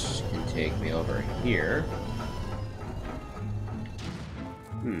this can take me over here.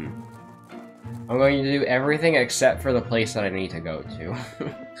 I'm going to do everything except for the place that I need to go to.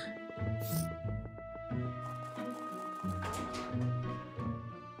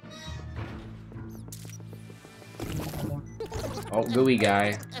 Oh, gooey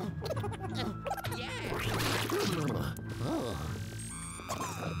guy.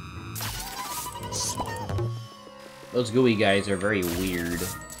 Those gooey guys are very weird.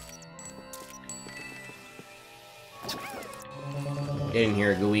 Get in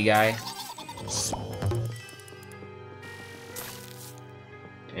here, gooey guy.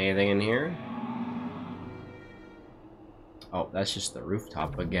 Anything in here? Oh, that's just the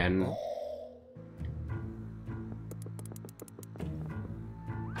rooftop again.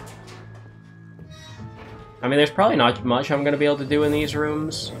 I mean, there's probably not much I'm gonna be able to do in these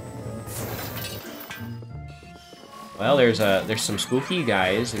rooms. Well, there's some spooky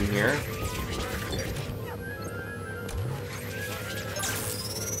guys in here.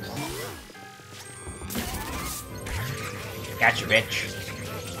 Gotcha, bitch.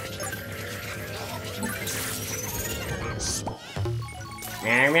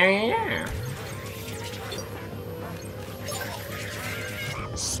 Yeah.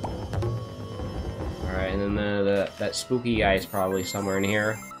 Alright, and then that spooky guy is probably somewhere in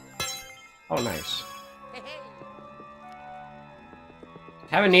here. Oh, nice.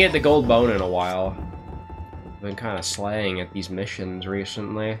 Haven't needed the gold bone in a while. I've been kind of slaying at these missions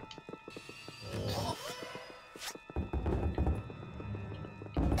recently.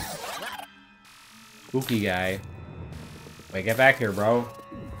 Spooky guy. Wait, get back here, bro.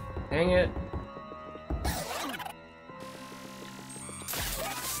 Dang it.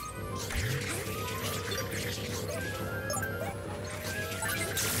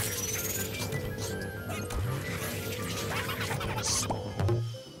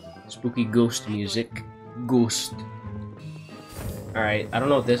 Spooky ghost music. Ghost. Alright, I don't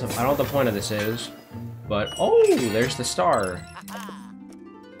know what the point of this is. But, oh, there's the star.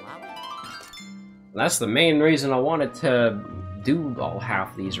 That's the main reason I wanted to do all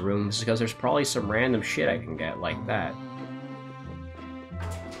half these rooms, because there's probably some random shit I can get like that.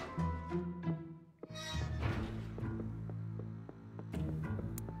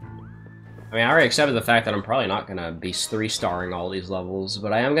 I mean, I already accepted the fact that I'm probably not gonna be 3-starring all these levels,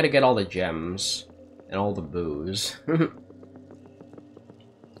 but I am gonna get all the gems and all the booze. I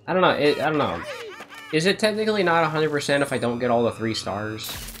don't know. I don't know. Is it technically not 100% if I don't get all the 3 stars?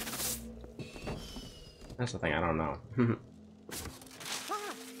 That's the thing. I don't know.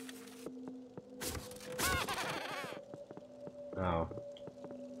 Oh.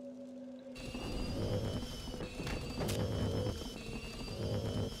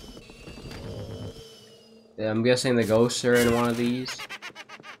 Yeah, I'm guessing the ghosts are in one of these.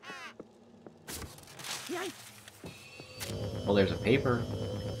 Well, there's a paper.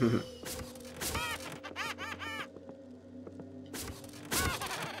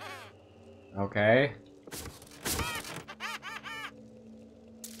 Okay.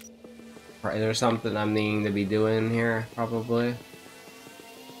 Right, there's something I'm needing to be doing here, probably.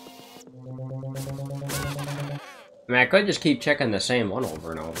 I mean, I could just keep checking the same one over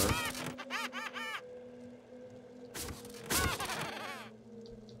and over.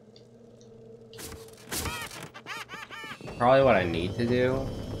 Probably what I need to do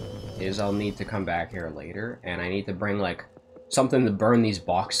is I'll need to come back here later, and I need to bring, like, something to burn these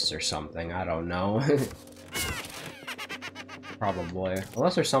boxes or something. I don't know. Probably.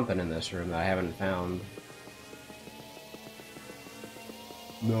 Unless there's something in this room that I haven't found.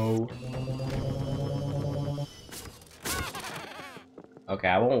 No. Okay,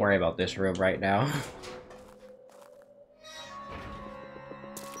 I won't worry about this room right now.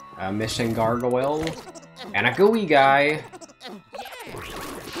 A missing gargoyle. And a gooey guy.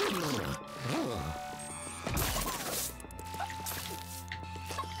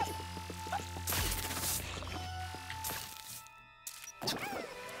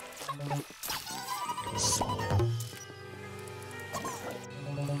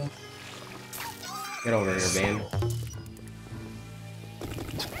 Get over here, man.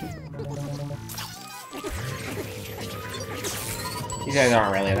 These guys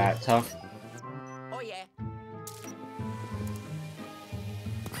aren't really that tough. Oh yeah.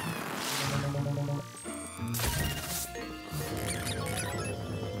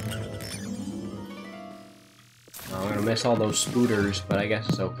 I'm gonna miss all those spooters, but I guess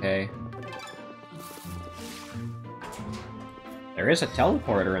it's okay. There is a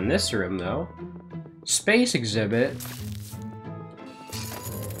teleporter in this room, though. Space exhibit.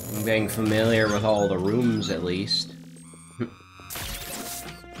 I'm getting familiar with all the rooms, at least.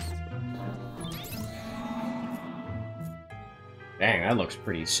 Dang, that looks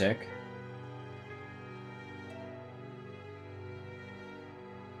pretty sick.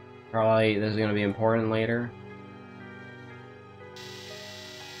 Probably this is gonna be important later.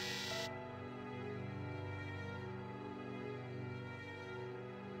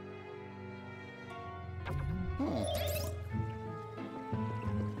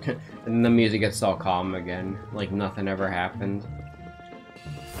 And the music gets all calm again, like nothing ever happened.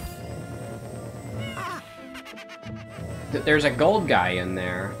 There's a gold guy in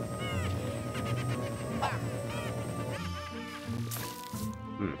there.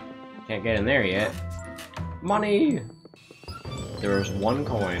 Can't get in there yet. Money! There was one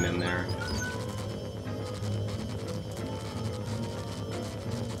coin in there.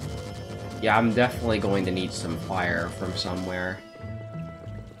 Yeah, I'm definitely going to need some fire from somewhere.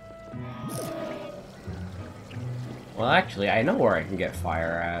 Well, actually, I know where I can get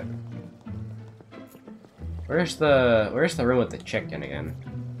fire at. Where's the room with the chicken again?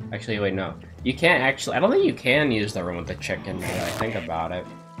 Actually, wait, no. You can't actually... I don't think you can use the room with the chicken now that I think about it.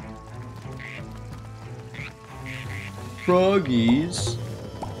 Froggies.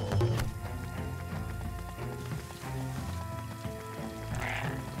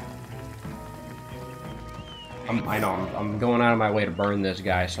 I know, I'm going out of my way to burn this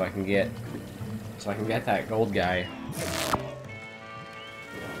guy so I can get that gold guy.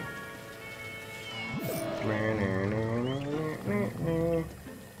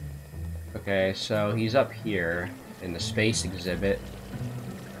 Okay, so he's up here in the space exhibit.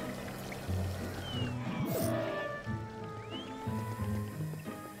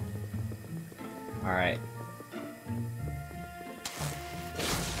 Alright.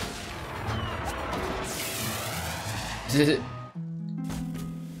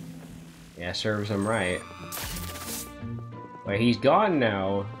 Yeah, serves him right. Wait, he's gone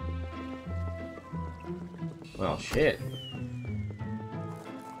now. Well, shit.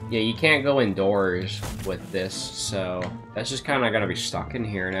 Yeah, you can't go indoors with this, so that's just kind of gonna be stuck in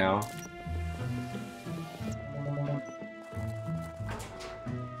here now.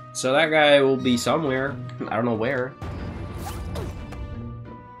 So that guy will be somewhere. I don't know where.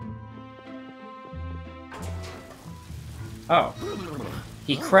 Oh.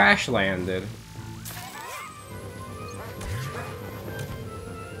 He crash landed.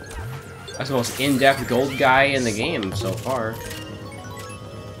 That's the most in-depth gold guy in the game so far.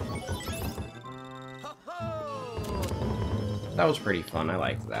 That was pretty fun, I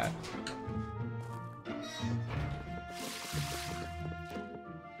liked that.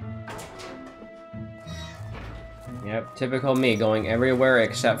 Yep, typical me, going everywhere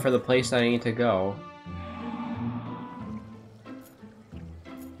except for the place I need to go.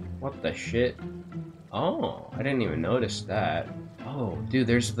 What the shit? Oh, I didn't even notice that. Oh, dude,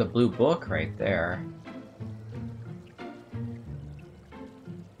 there's the blue book right there.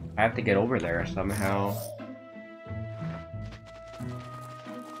 I have to get over there somehow.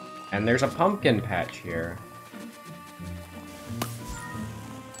 And there's a pumpkin patch here.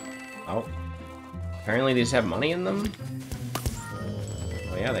 Oh. Apparently these have money in them?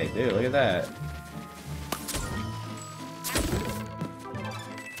 Oh yeah, they do. Look at that.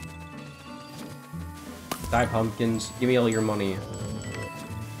 Die, pumpkins. Give me all your money.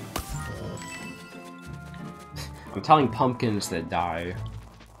 I'm telling pumpkins that die.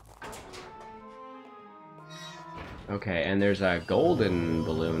 Okay, and there's a golden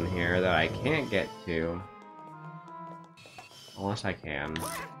balloon here that I can't get to. Unless I can.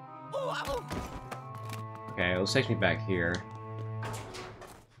 Okay, let's take me back here.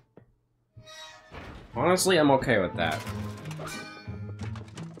 Honestly, I'm okay with that.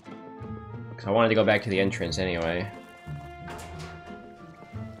 Because I wanted to go back to the entrance anyway.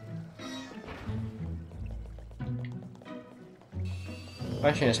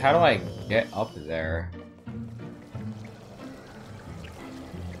 Question is, how do I get up there?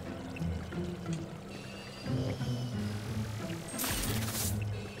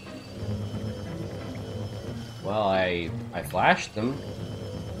 Well, I flashed them.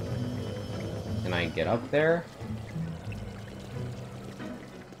 Can I get up there?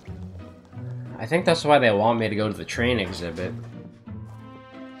 I think that's why they want me to go to the train exhibit.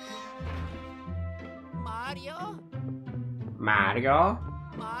 Mario? Mario?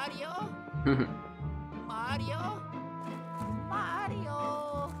 Mario? Mario?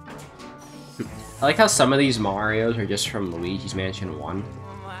 Mario? I like how some of these Marios are just from Luigi's Mansion 1.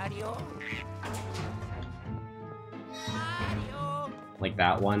 Mario? Mario? Like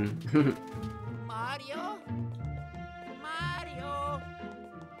that one. Mario? Mario?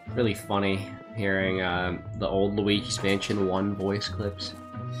 Really funny hearing the old Luigi's Mansion 1 voice clips.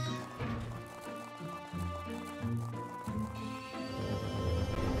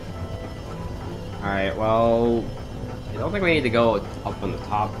 Alright, well... I don't think we need to go up on the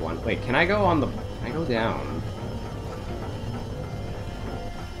top one. Wait, can I go on the... Can I go down?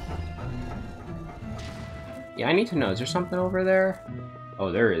 Yeah, I need to know. Is there something over there?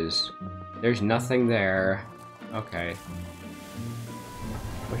 Oh, there is. There's nothing there. Okay.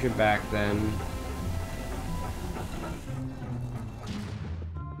 Push it back, then.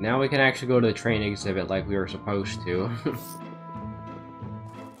 Now we can actually go to the train exhibit like we were supposed to.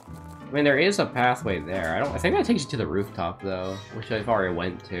 I mean, there is a pathway there. I think that takes you to the rooftop, though, which I've already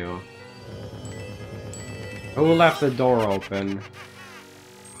went to. Who left the door open?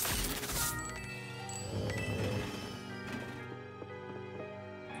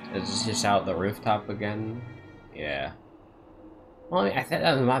 Is this just out the rooftop again? Yeah. Well, I think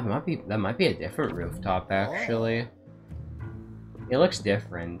that might be a different rooftop, actually. It looks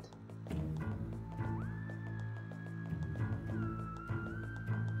different.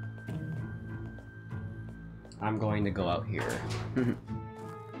 I'm going to go out here.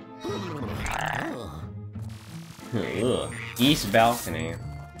 Ugh. East balcony.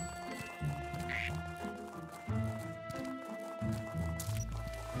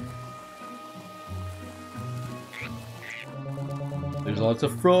 There's lots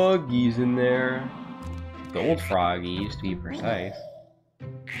of froggies in there. Gold froggies, to be precise.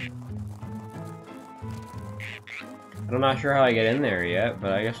 I'm not sure how I get in there yet,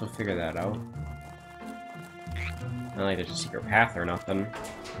 but I guess we'll figure that out. Not like there's a secret path or nothing.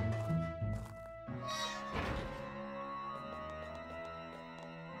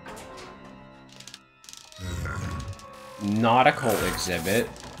 Nautical exhibit.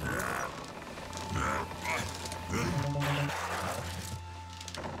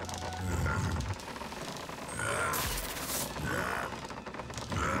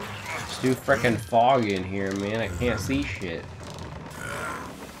 It's too frickin' foggy in here, man. I can't see shit.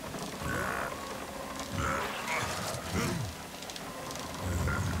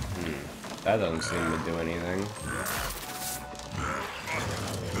 That doesn't seem to do anything.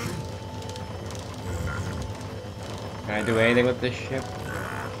 Can I do anything with this ship?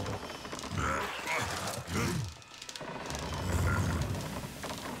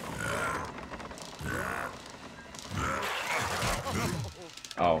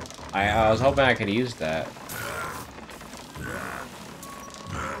 Oh, I was hoping I could use that.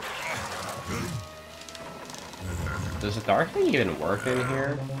 Does the dark thing even work in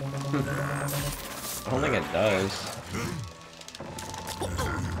here? I don't think it does.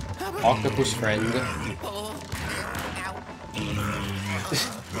 Octopus friend.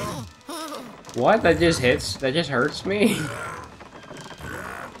 What? That just hits? That just hurts me?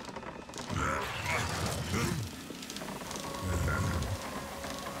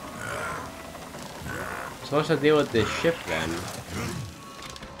 I'm supposed to deal with this ship then.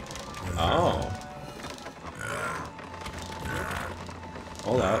 Oh.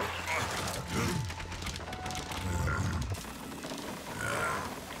 Hold up.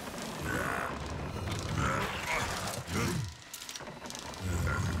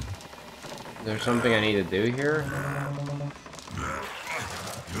 Is there something I need to do here?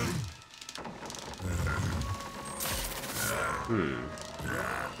 I'm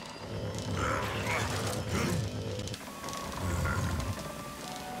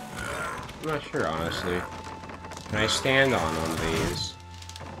not sure, honestly. Can I stand on one of these?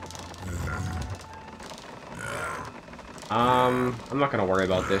 I'm not gonna worry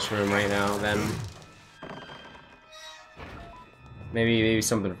about this room right now, then. Maybe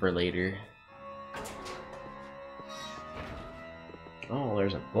something for later. Oh,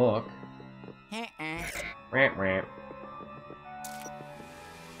 there's a book. Ramp, ramp.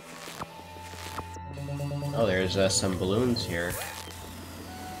 Oh, there's some balloons here.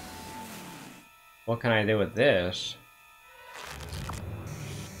 What can I do with this?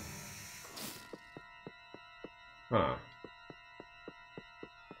 Huh.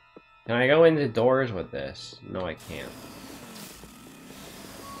 Can I go into doors with this? No, I can't.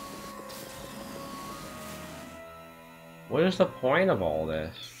 What is the point of all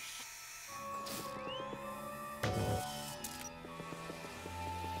this?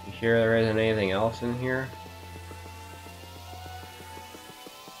 You sure there isn't anything else in here?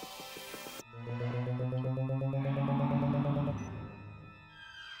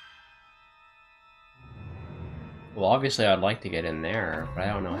 Well, obviously I'd like to get in there, but I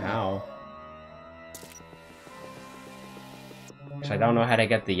don't know how. Because I don't know how to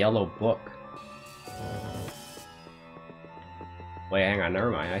get the yellow book. Wait, hang on,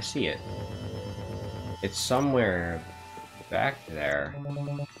 never mind, I see it. It's somewhere back there.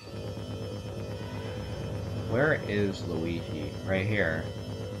 Where is Luigi? Right here.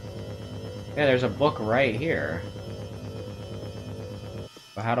 Yeah, there's a book right here.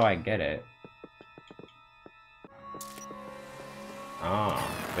 But how do I get it? Ah,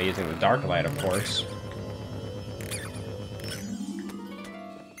 by using the dark light, of course.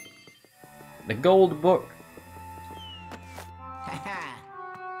 The gold book.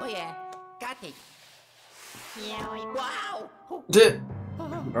 Oh yeah, got it. Wow.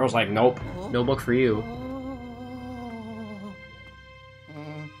 I was like, nope, no book for you.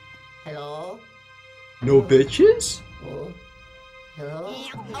 Hello? No bitches? Hello?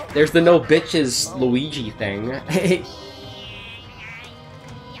 There's the no bitches Luigi thing.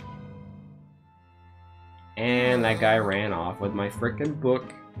 And that guy ran off with my frickin'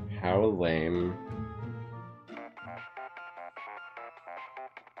 book. How lame.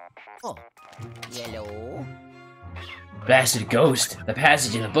 Oh, yellow. Bastard ghost! The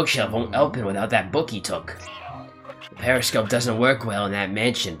passage in the bookshelf won't open without that book he took. The periscope doesn't work well in that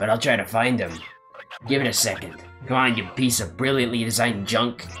mansion, but I'll try to find him. Give it a second. Come on, you piece of brilliantly designed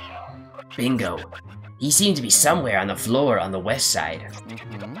junk. Bingo. He seemed to be somewhere on the floor on the west side.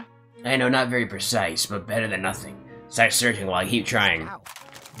 I know, not very precise, but better than nothing. Start searching while I keep trying. Ow.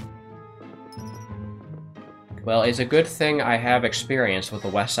 Well, it's a good thing I have experience with the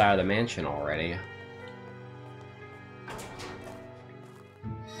west side of the mansion already.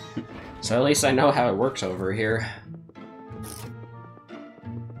 So at least I know how it works over here.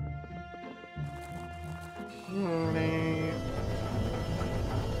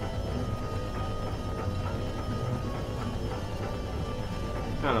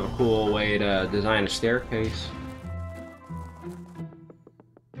 Kind of a cool way to design a staircase.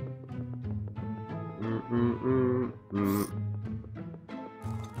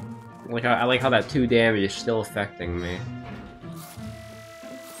 I like how that 2 damage is still affecting me.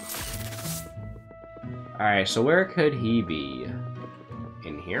 Alright, so where could he be?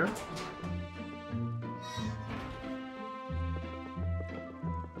 In here?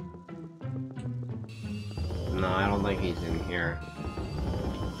 No, I don't think he's in here.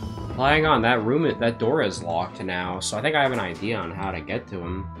 Well, hang on, that door is locked now, so I think I have an idea on how to get to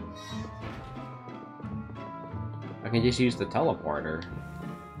him. I can just use the teleporter.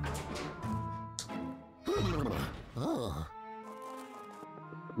 Oh.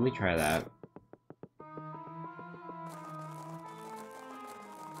 Let me try that.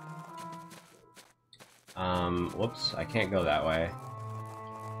 Whoops, I can't go that way.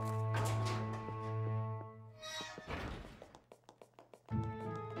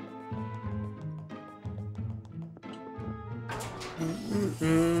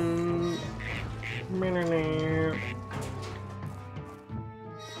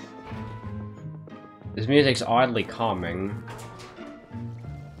 This music's oddly calming.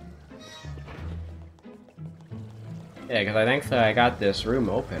 Yeah, because I think that I got this room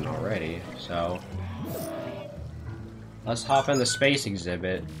open already, so... Let's hop in the space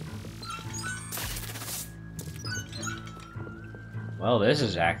exhibit. Well, this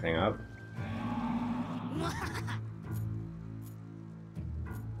is acting up.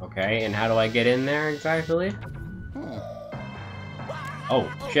 Okay, and how do I get in there exactly?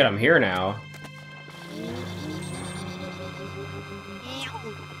 Oh, shit, I'm here now.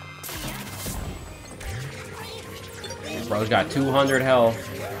 Bro's got 200 health.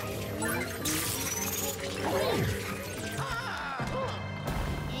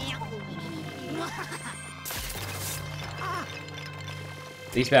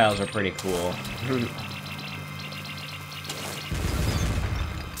 These battles are pretty cool.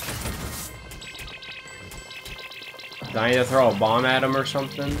 Do I need to throw a bomb at him or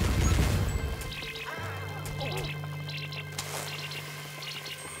something?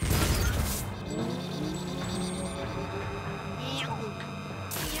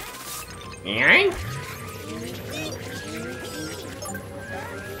 Yank!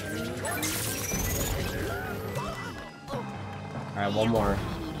 Alright, one more.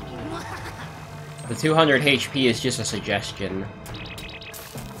 The 200 HP is just a suggestion.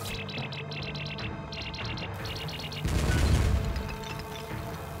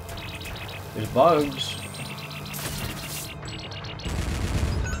 There's bugs.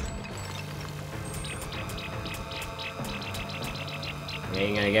 You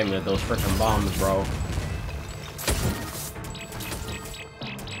ain't gonna get me with those frickin' bombs, bro.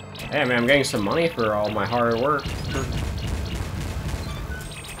 Hey man, I'm getting some money for all my hard work.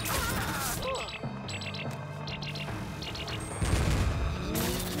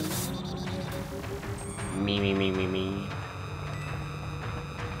 Me.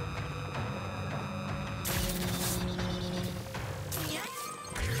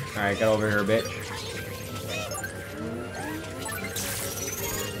 Alright, get over here, bitch.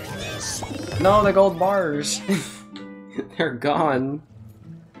 No, the gold bars! They're gone.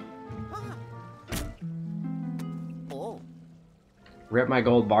 Oh. Rip my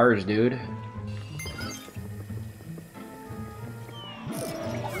gold bars, dude.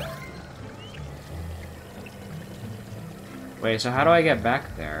 Wait, so how do I get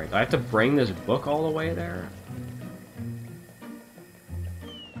back there? Do I have to bring this book all the way there?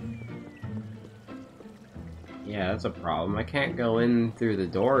 Yeah, that's a problem. I can't go in through the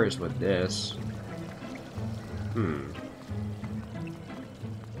doors with this.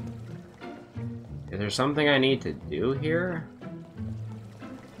 Is there something I need to do here?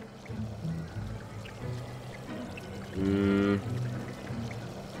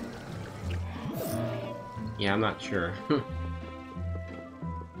 Yeah, I'm not sure.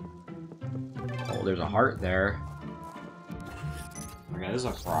 Oh, there's a heart there. Okay, this is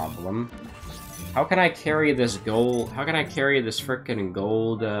a problem. How can I carry this gold? How can I carry this frickin'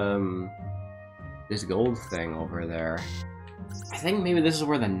 gold, this gold thing over there? I think maybe this is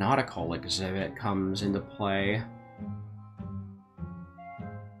where the nautical exhibit comes into play.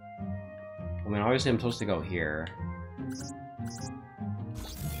 I mean, obviously I'm supposed to go here.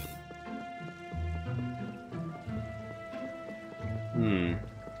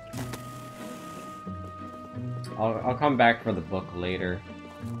 I'll come back for the book later.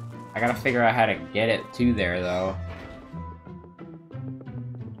 I gotta figure out how to get it to there, though.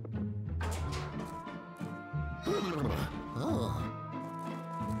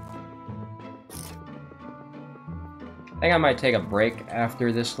 I think I might take a break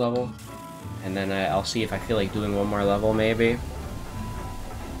after this level, and then I'll see if I feel like doing one more level, maybe.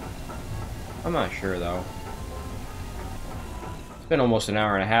 I'm not sure, though. It's been almost an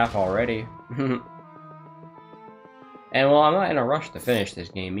hour and a half already. And, well, I'm not in a rush to finish this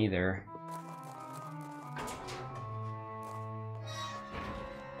game, either.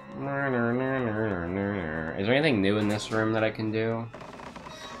 Is there anything new in this room that I can do?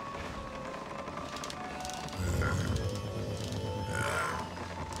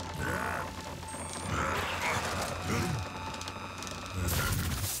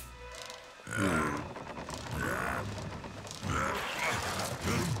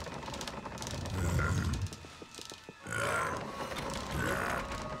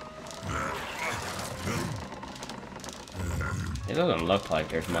 It doesn't look like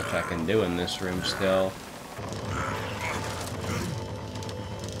there's much I can do in this room still.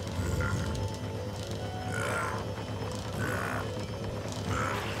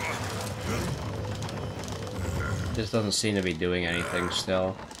 This doesn't seem to be doing anything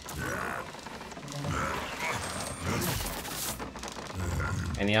still.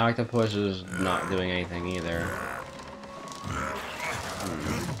 And the octopus is not doing anything either.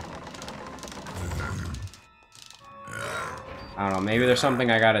 I don't know, maybe there's something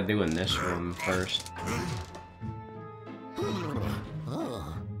I gotta do in this room first.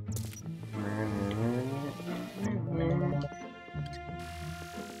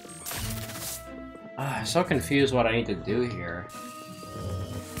 I'm so confused what I need to do here.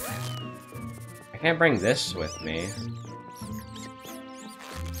 I can't bring this with me.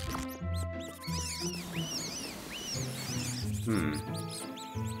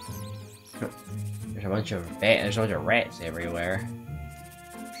 There's a bunch of rats everywhere.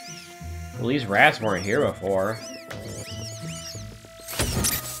 Well, these rats weren't here before.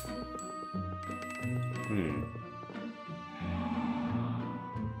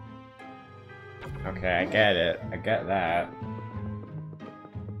 Okay, I get it. I get that.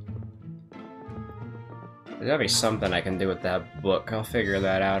 There's gotta be something I can do with that book. I'll figure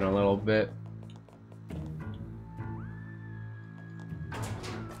that out in a little bit.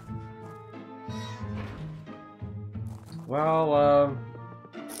 Well,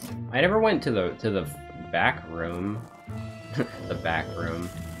 I never went to the back room. The back room.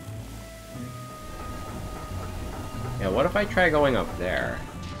 Yeah, what if I try going up there?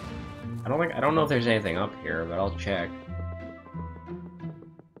 I don't know if there's anything up here, but I'll check.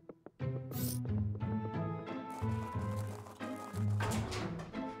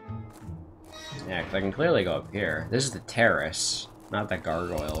 Yeah, 'cause I can clearly go up here. This is the terrace, not the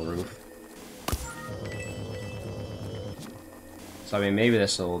gargoyle roof. So, I mean, maybe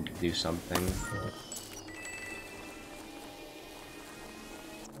this will do something.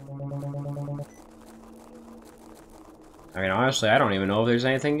 I mean, honestly, I don't even know if there's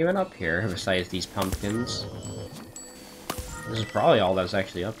anything even up here besides these pumpkins. This is probably all that's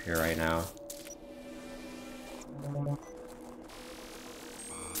actually up here right now.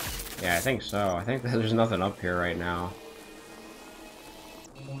 Yeah, I think so. I think that there's nothing up here right now.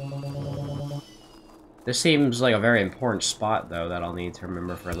 This seems like a very important spot, though, that I'll need to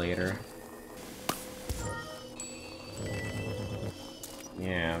remember for later.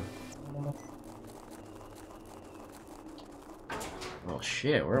 Yeah. Oh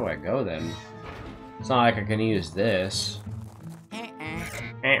shit, where do I go then? It's not like I can use this.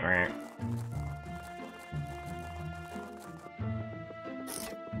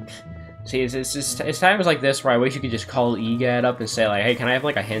 See, it's times like this where I wish you could just call EGAD up and say like, hey, can I have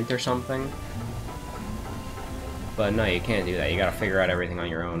like a hint or something? But no, you can't do that. You gotta figure out everything on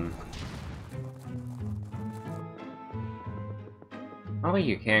your own. I don't think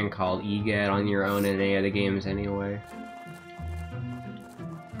you can call EGAD on your own in any of the games anyway.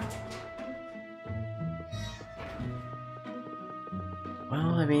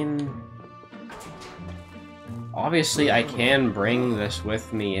 Well, I mean... obviously, I can bring this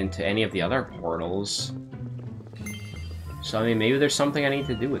with me into any of the other portals. So, I mean, maybe there's something I need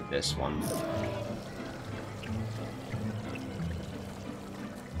to do with this one.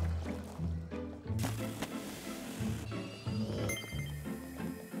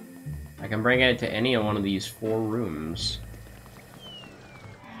 I can bring it to any one of these 4 rooms.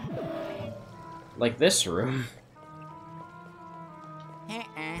 Like this room.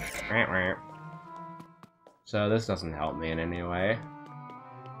 So this doesn't help me in any way.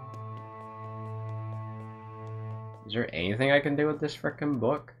 Is there anything I can do with this frickin'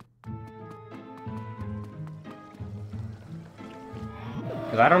 book?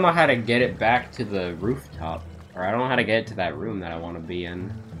 Because I don't know how to get it back to the rooftop. Or I don't know how to get it to that room that I want to be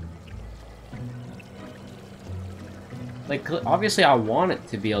in. Like, obviously I want it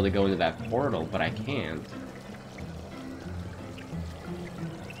to be able to go into that portal, but I can't.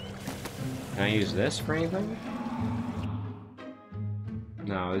 Can I use this for anything?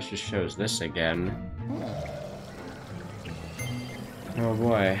 No, this just shows this again. Oh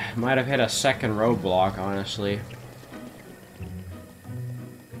boy, might have hit a second roadblock, honestly.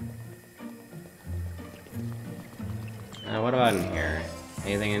 What about in here?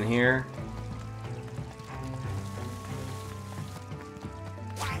 Anything in here?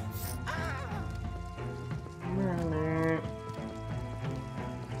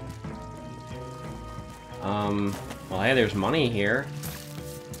 Well, hey, there's money here.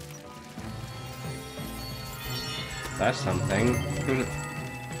 That's something.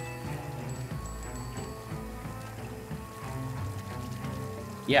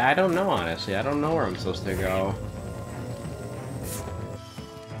 Yeah, I don't know, honestly. I don't know where I'm supposed to go.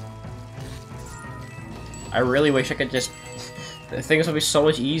 I really wish I could just... Things would be so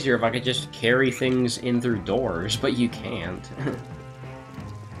much easier if I could just carry things in through doors, but you can't.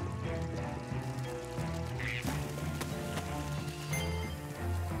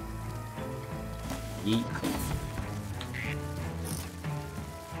 Yeet.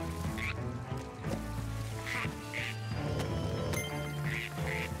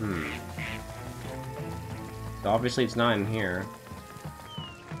 So obviously it's not in here.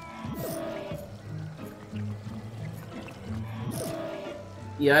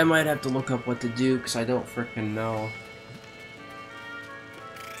 Yeah, I might have to look up what to do, because I don't frickin' know.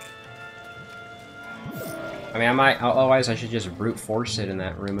 I mean, I might... Otherwise, I should just brute force it in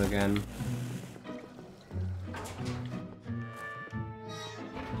that room again.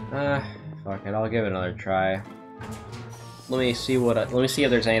 Fuck it, I'll give it another try. Let me see what let me see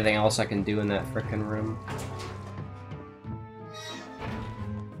if there's anything else I can do in that frickin' room.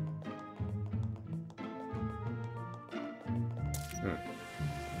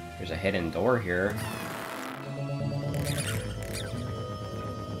 There's a hidden door here.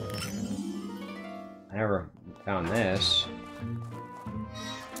 I never found this.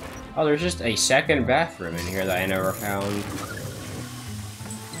 Oh, there's just a second bathroom in here that I never found.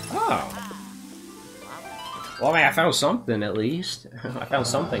 Oh. Well, I mean, I found something at least. I found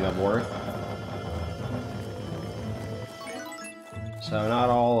something of worth. So not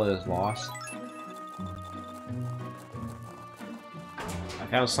all is lost. I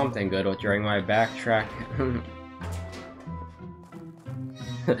found something good during my backtrack.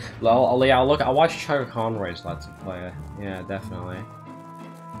 I'll watch Chuck Conroy's Let's Play. Yeah, definitely.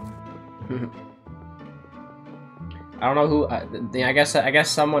 I don't know who. I guess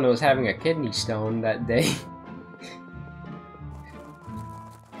someone was having a kidney stone that day.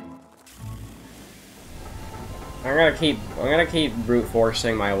 I'm gonna keep brute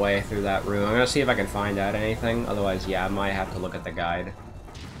forcing my way through that room. I'm gonna see if I can find out anything. Otherwise, yeah, I might have to look at the guide.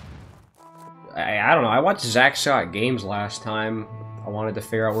 I don't know. I watched Zach Scott Games last time. I wanted to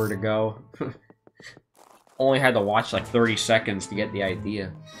figure out where to go. Only had to watch like 30 seconds to get the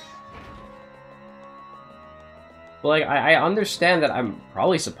idea. But like, I understand that I'm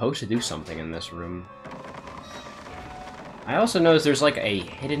probably supposed to do something in this room. I also noticed there's like a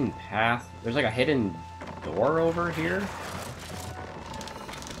hidden path. There's like a hidden door over here.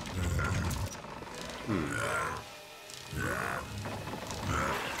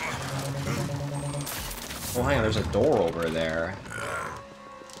 Oh, hang on, there's a door over there.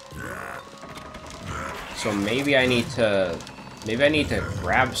 So maybe I need to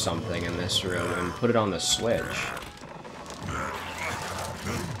grab something in this room and put it on the switch.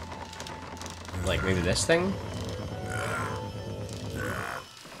 Like maybe this thing?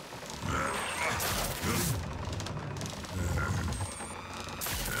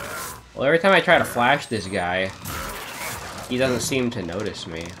 Well, every time I try to flash this guy, he doesn't seem to notice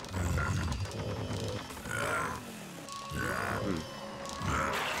me.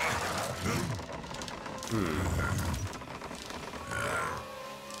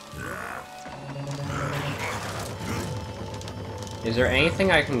 Is there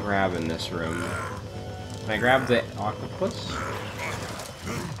anything I can grab in this room? Can I grab the octopus?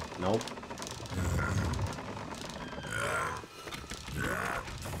 Nope.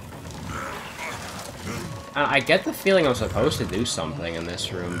 I get the feeling I'm supposed to do something in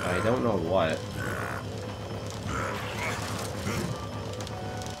this room, but I don't know what.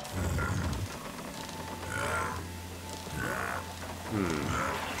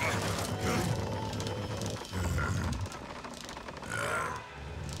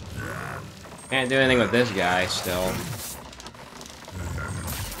 Can't do anything with this guy still.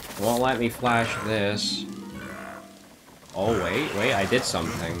 Won't let me flash this. Oh, wait, I did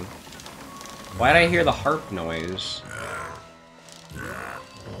something. Why did I hear the harp noise?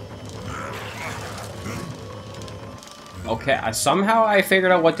 Okay, somehow I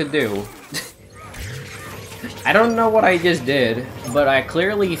figured out what to do. I don't know what I just did, but I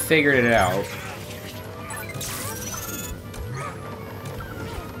clearly figured it out.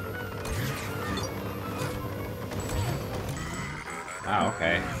 Oh,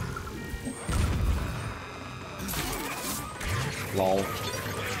 okay. Lol.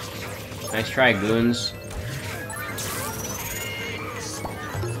 Nice try, goons.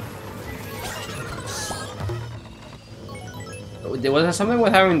 Was that something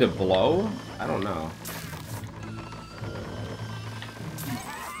with having to blow? I don't know.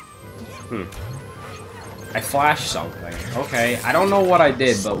 I flashed something. Okay, I don't know what I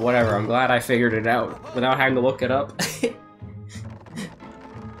did, but whatever. I'm glad I figured it out without having to look it up.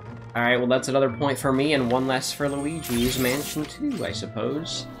 Alright, well that's another point for me and one less for Luigi's Mansion 2, I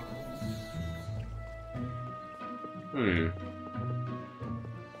suppose.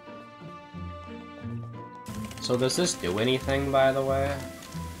 So does this do anything, by the way?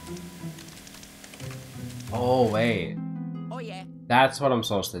 Oh, wait. Oh yeah. That's what I'm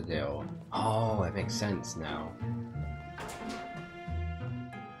supposed to do. Oh, it makes sense now.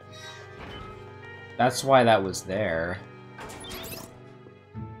 That's why that was there.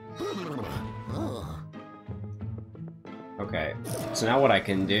 Okay, so now what I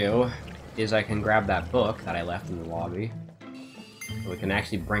can do is I can grab that book that I left in the lobby. We can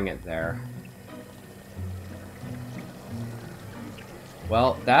actually bring it there.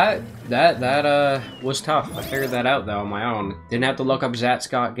 Well, that was tough. I figured that out, though, on my own. Didn't have to look up Zach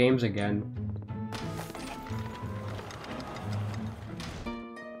Scott Games again.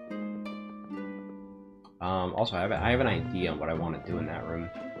 Also, I have an idea on what I want to do in that room.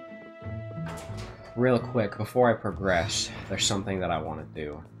 Real quick, before I progress, there's something that I want to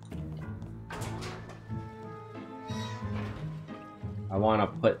do. I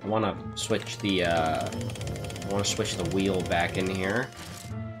wanna switch the wheel back in here.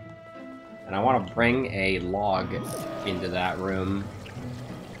 And I wanna bring a log into that room.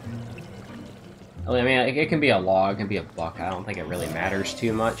 I mean, it can be a log, it can be a buck. I don't think it really matters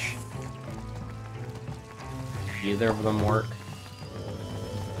too much. Either of them work.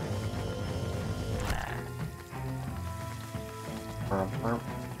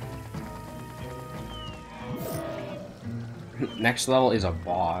 Next level is a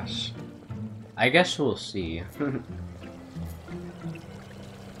boss. I guess we'll see. Come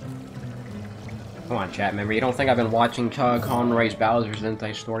on, chat member. You don't think I've been watching Conroy's Bowser's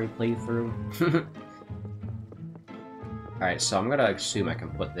Anti-Story playthrough? Alright, so I'm gonna assume I can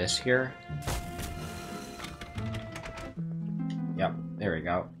put this here. Yep, there we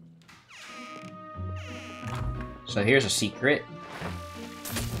go. So here's a secret.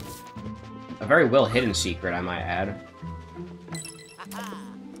 A very well-hidden secret, I might add.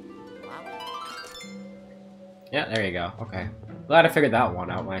 Yeah, there you go. Okay. Glad I figured that one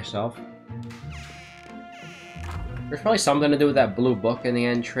out myself. There's probably something to do with that blue book in the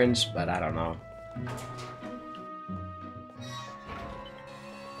entrance, but I don't know.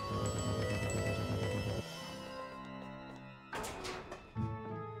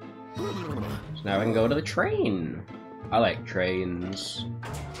 So now we can go to the train. I like trains.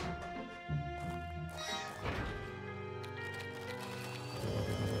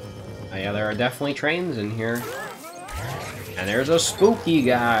 Oh yeah, there are definitely trains in here. And there's a spooky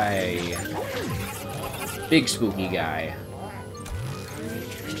guy. Big spooky guy.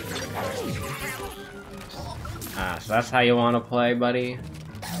 Ah, so that's how you want to play, buddy?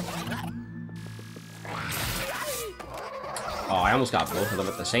 Oh, I almost got both of them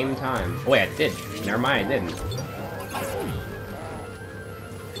at the same time. Oh, wait, I did. Never mind, I didn't.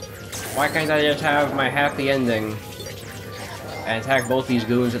 Why can't I just have my happy ending and attack both these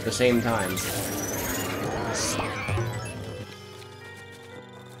goons at the same time?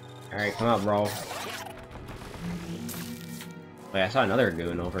 Alright, come on, bro. Wait, I saw another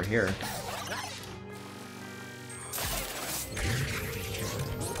goon over here.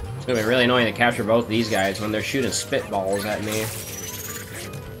 It's gonna be really annoying to capture both these guys when they're shooting spitballs at me.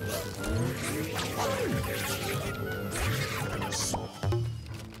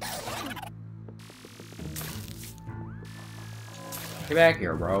 Get back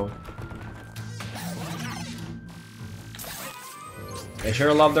here, bro. They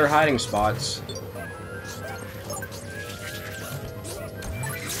sure love their hiding spots.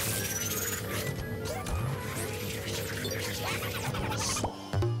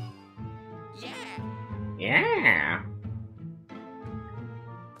 Yeah.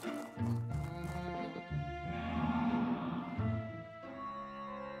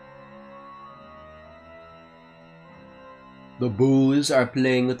 The bulls are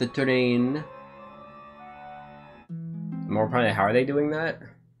playing with the terrain. More probably, how are they doing that?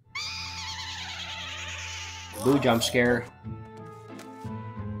 Boo jump scare.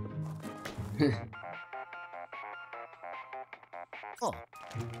 Oh,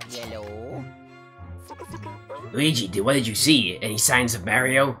 yellow. Luigi, what did you see? Any signs of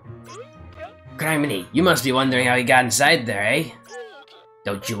Mario? Criminy, you must be wondering how he got inside there, eh?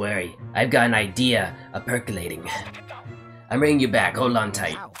 Don't you worry, I've got an idea percolating. I'm bringing you back, hold on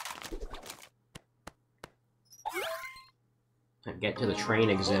tight. Get to the train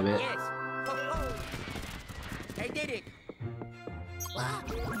exhibit. Yes. I did it.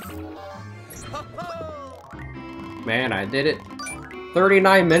 Man, I did it.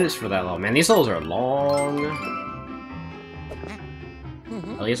 39 minutes for that level. Man, these levels are long.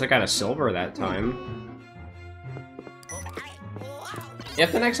 At least I got a silver that time.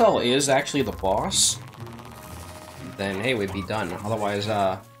 If the next level is actually the boss, then hey, we'd be done. Otherwise,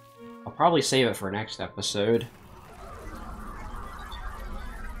 I'll probably save it for next episode.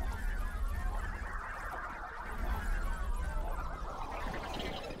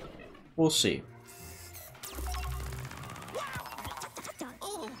 We'll see.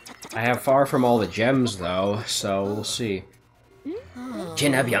 I have far from all the gems, though, so we'll see.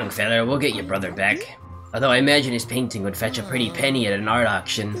 Chin up, young fella, we'll get your brother back. Although I imagine his painting would fetch a pretty penny at an art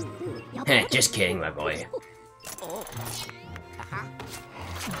auction. Heh, just kidding, my boy.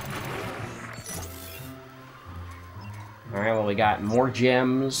 Alright, well, we got more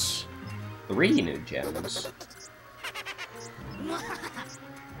gems. 3 new gems.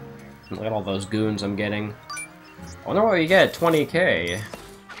 Look at all those goons I'm getting. I wonder what we get, 20k.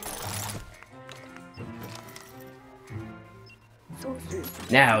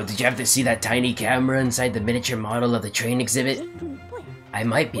 Now, did you have to see that tiny camera inside the miniature model of the train exhibit? I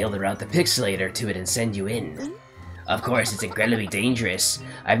might be able to route the pixelator to it and send you in. Of course, it's incredibly dangerous.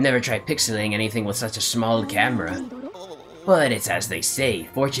 I've never tried pixelating anything with such a small camera. But it's as they say,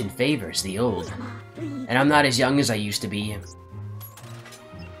 fortune favors the old. And I'm not as young as I used to be.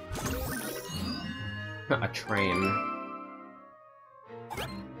 A train.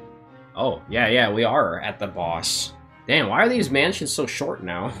 Oh, yeah, we are at the boss. Damn, why are these mansions so short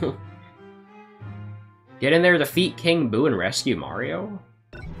now? Get in there, defeat King Boo, and rescue Mario?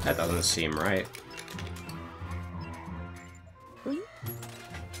 That doesn't seem right.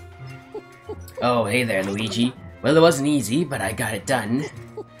 Oh, hey there, Luigi. Well, it wasn't easy, but I got it done.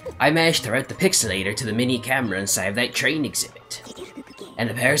 I managed to route the pixelator to the mini camera inside of that train exhibit. And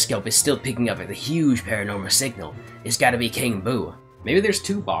the periscope is still picking up a huge paranormal signal. It's gotta be King Boo. Maybe there's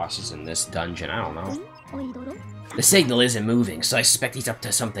 2 bosses in this dungeon, I don't know. The signal isn't moving, so I suspect he's up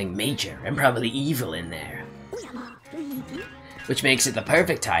to something major, and probably evil in there. Which makes it the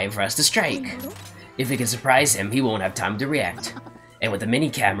perfect time for us to strike. If we can surprise him, he won't have time to react. And with the mini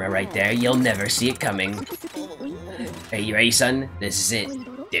camera right there, you'll never see it coming. Are you ready, son? This is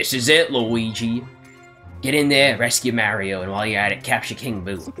it. This is it, Luigi. Get in there, rescue Mario, and while you're at it, capture King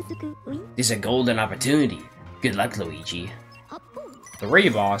Boo. This is a golden opportunity. Good luck, Luigi. 3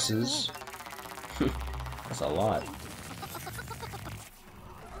 bosses. That's a lot.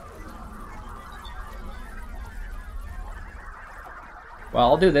 Well,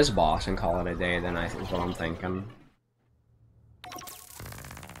 I'll do this boss and call it a day, then is what I'm thinking.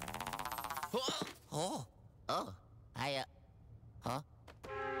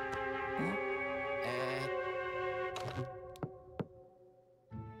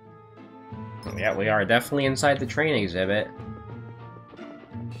 Yeah, we are definitely inside the train exhibit.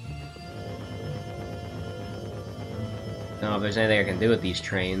 I don't know if there's anything I can do with these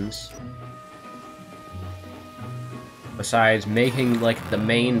trains. Besides making, like, the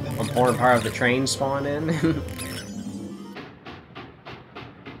main important part of the train spawn in.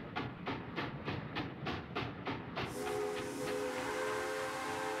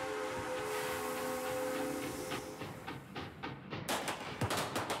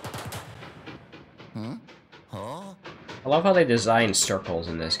 I love how they design circles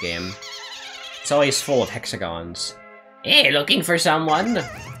in this game. It's always full of hexagons. Hey, looking for someone?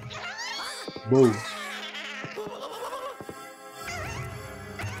 Boo.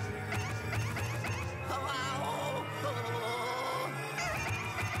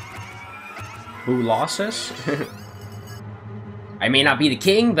 Boolossus? I may not be the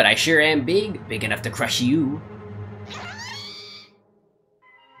king, but I sure am big. Big enough to crush you.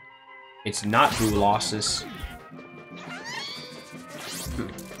 It's not Boolossus.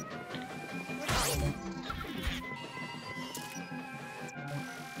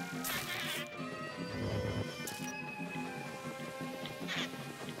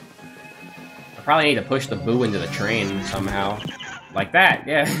 I probably need to push the Boo into the train somehow. Like that,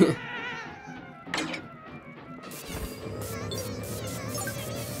 yeah.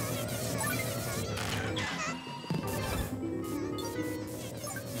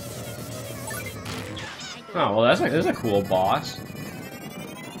 Oh, well, that's a cool boss.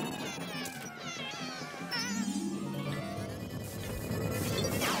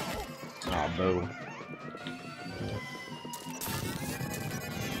 Oh, Boo.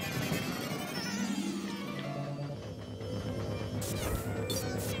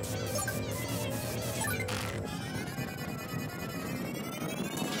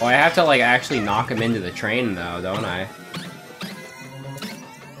 Oh, I have to, like, actually knock him into the train, though, don't I?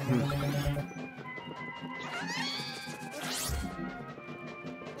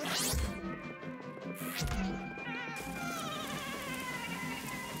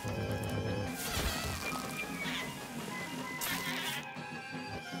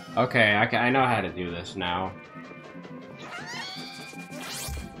 Okay, I know how to do this now.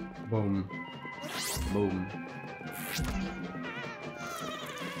 Boom. Boom.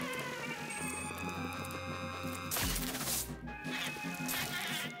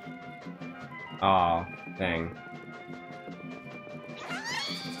 Aw, dang.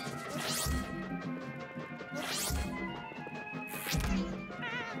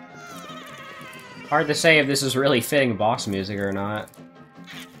 Hard to say if this is really fitting boss music or not.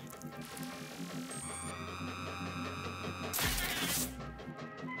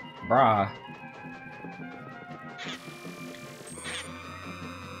 Bruh.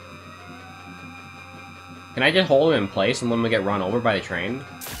 Can I just hold him in place and let him get run over by the train?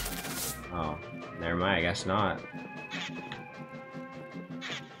 Oh, never mind, I guess not.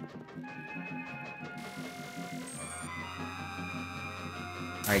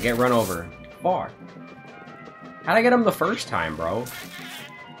 Alright, get run over. Fuck. How'd I get him the first time, bro?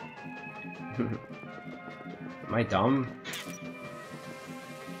 Am I dumb?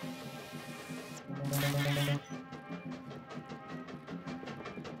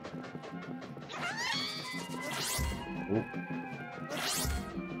 Oop.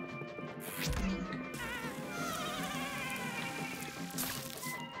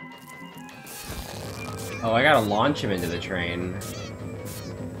 Oh, I gotta launch him into the train.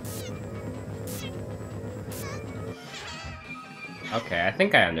 Okay, I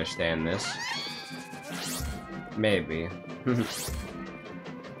think I understand this. Maybe.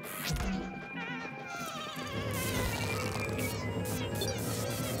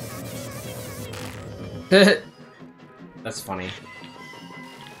 That's funny.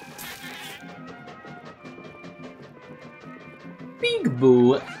 Big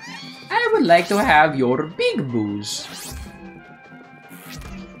Boo, I would like to have your Big Boos.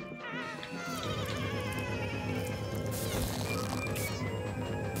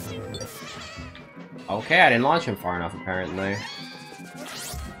 Okay, I didn't launch him far enough, apparently.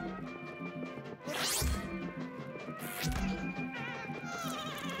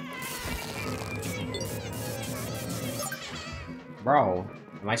 Bro,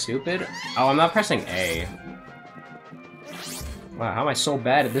 am I stupid? Oh, I'm not pressing A. Wow, how am I so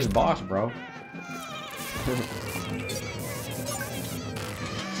bad at this boss, bro?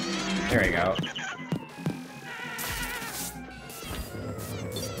 There we go.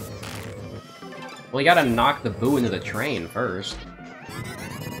 Well, you gotta knock the Boo into the train first.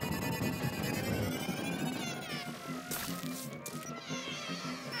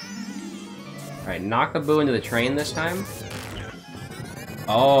 Alright, knock the Boo into the train this time.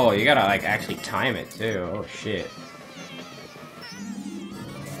 Oh, you gotta, like, actually time it, too. Oh, shit.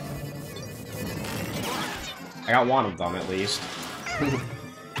 I got one of them, at least.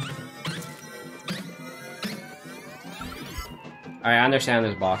 I understand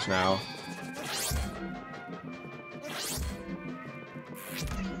this boss now.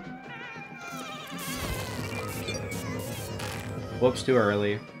 Whoops, too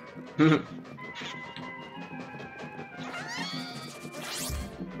early.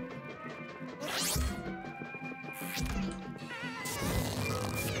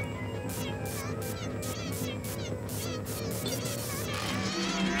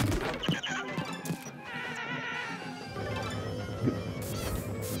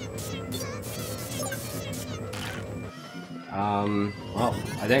 Well,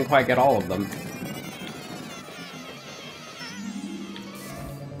 I didn't quite get all of them.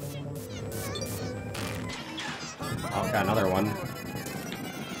 Oh, got another one.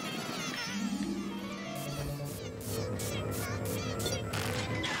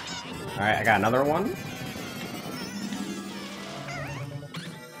 Alright, I got another one.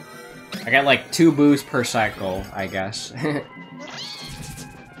 I got like 2 boos per cycle, I guess.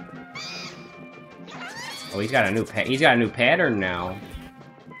 Oh, he's got a new pattern now.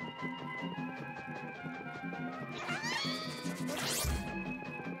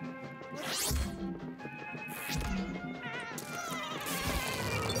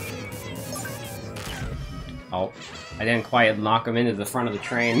 Oh, I didn't quite knock him into the front of the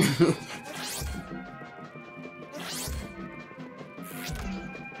train.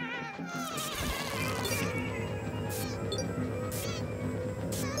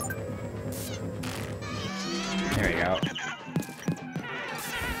 There we go.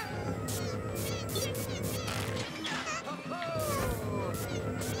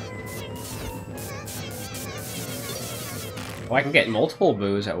 Oh, I can get multiple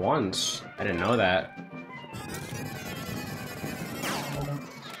boos at once. I didn't know that.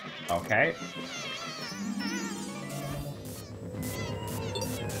 Okay.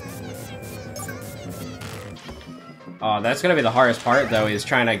 Oh, that's gonna be the hardest part, though, is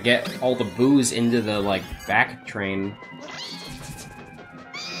trying to get all the boos into the, like, back train.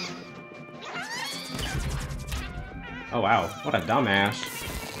 Oh, wow. What a dumbass.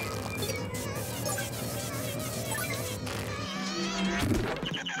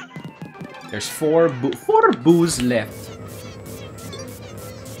 There's four boos left.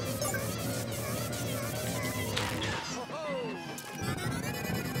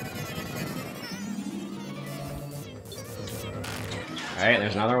 Alright,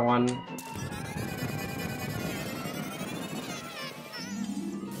 there's another one.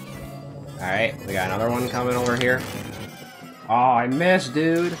 Alright, we got another one coming over here. Oh, I missed,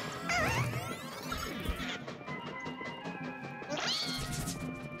 dude.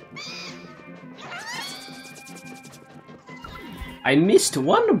 I missed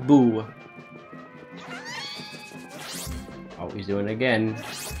one boo. Oh, he's doing it again.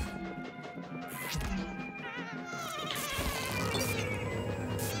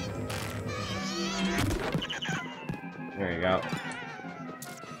 There you go.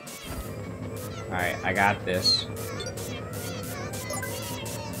 Alright, I got this.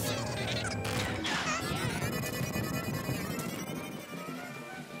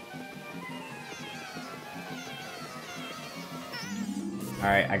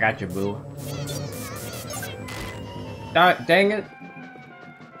 Alright, I got you, boo. Dang it!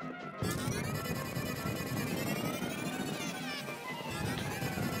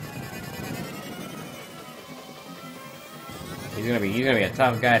 He's gonna be a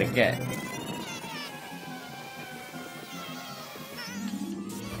tough guy to get.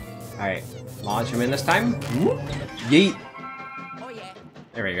 Alright, launch him in this time. Whoop. Yeet! Oh yeah.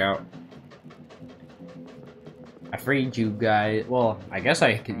 There we go. I freed you guys. Well, I guess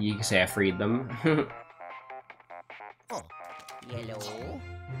you can say I freed them. Oh. Yellow.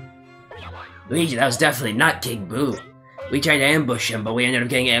 Luigi, that was definitely not King Boo. We tried to ambush him, but we ended up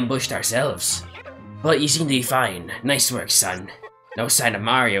getting ambushed ourselves. But you seem to be fine. Nice work, son. No sign of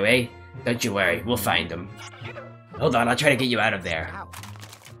Mario, eh? Don't you worry, we'll find him. Hold on, I'll try to get you out of there. Ow.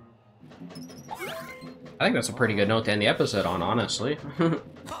 I think that's a pretty good note to end the episode on, honestly.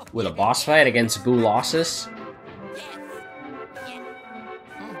 With a boss fight against Boo Losses.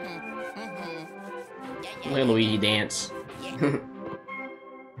 Look at Luigi dance.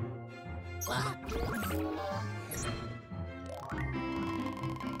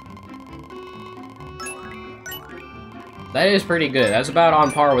 That is pretty good. That's about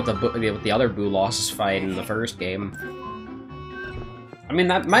on par with the other Boo Losses fight in the first game. I mean,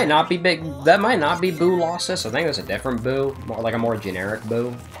 that might not be That might not be Boo Losses. I think it's a different Boo, like a more generic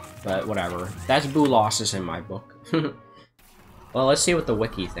Boo. But whatever. That's Boo Losses in my book. Well, let's see what the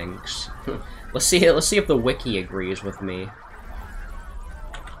wiki thinks. Let's see if the wiki agrees with me.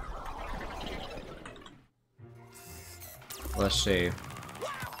 Let's see.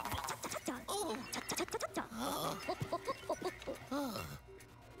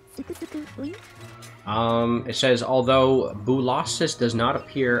 It says, although Boo Losses does not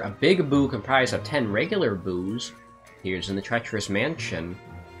appear, a big Boo comprised of 10 regular Boos appears in the Treacherous Mansion.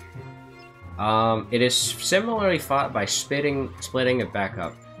 It is similarly fought by splitting it back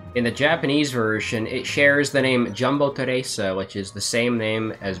up. In the Japanese version, it shares the name Jumbo Teresa, which is the same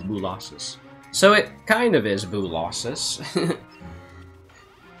name as Boo Losses. So it kind of is Boo Losses.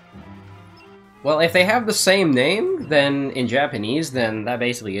 Well, if they have the same name, then in Japanese, then that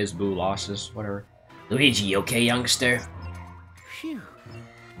basically is Boo Losses, whatever. Luigi, you okay, youngster? Phew.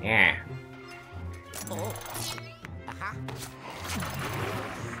 Yeah. Oh. Aha.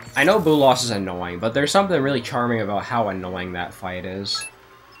 I know Boo Loss is annoying, but there's something really charming about how annoying that fight is.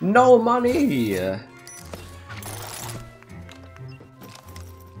 No money!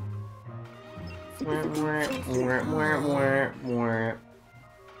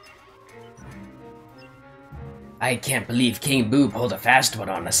 I can't believe King Boo pulled a fast one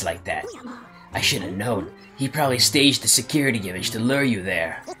on us like that. I should have known. He probably staged the security image to lure you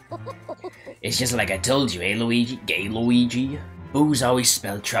there. It's just like I told you, eh, Luigi? Gay Luigi? Boos always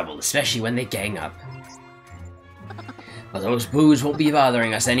spell trouble, especially when they gang up. But those Boos won't be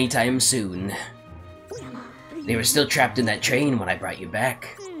bothering us anytime soon. They were still trapped in that train when I brought you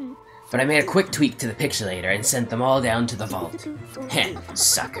back. But I made a quick tweak to the pixelator and sent them all down to the vault. Heh,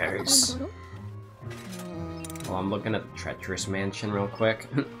 suckers. Well, I'm looking at the Treacherous Mansion real quick.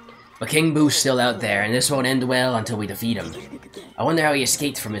 But King Boo's still out there, and this won't end well until we defeat him. I wonder how he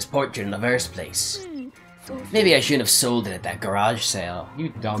escaped from his portrait in the first place. Maybe I shouldn't have sold it at that garage sale. You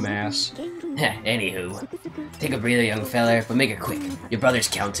dumbass. Heh, anywho. Take a breather, young feller, but make it quick. Your brother's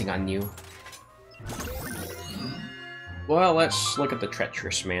counting on you. Well, let's look at the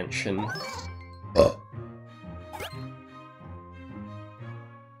Treacherous Mansion.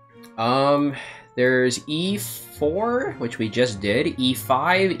 There's E4, which we just did,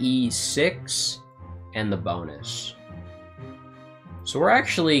 E5, E6, and the bonus. So we're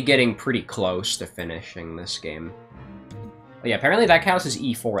actually getting pretty close to finishing this game. Oh yeah, apparently that counts as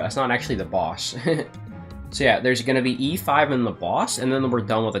E4, that's not actually the boss. So yeah, there's gonna be E5 in the boss, and then we're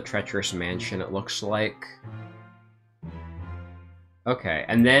done with the Treacherous Mansion, it looks like. Okay,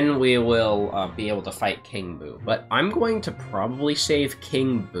 and then we will be able to fight King Boo. But I'm going to probably save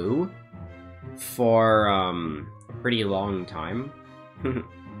King Boo for a pretty long time.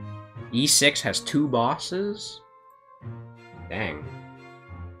 E6 has 2 bosses? Dang.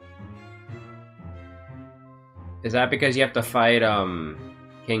 Is that because you have to fight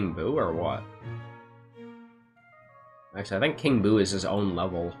King Boo or what? Actually, I think King Boo is his own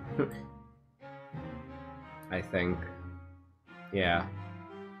level. I think. Yeah.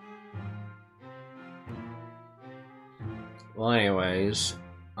 Well, anyways,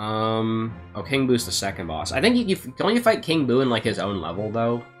 Oh, King Boo's the second boss. I think don't you fight King Boo in like his own level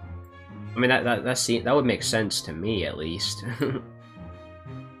though? I mean that would make sense to me at least.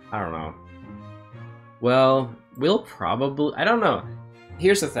 I don't know. Well, we'll probably... I don't know.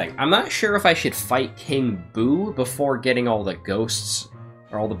 Here's the thing. I'm not sure if I should fight King Boo before getting all the ghosts,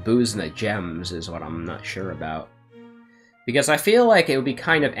 or all the boos and the gems, is what I'm not sure about. Because I feel like it would be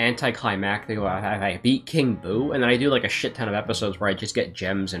kind of anticlimactic if I beat King Boo, and then I do like a shit ton of episodes where I just get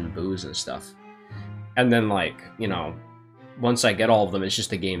gems and boos and stuff. And then like, you know, once I get all of them, it's just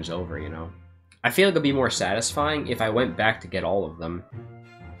the game's over, you know? I feel like it would be more satisfying if I went back to get all of them.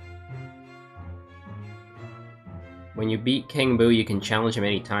 When you beat King Boo, you can challenge him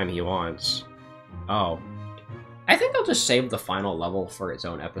anytime he wants. Oh. I think I'll just save the final level for its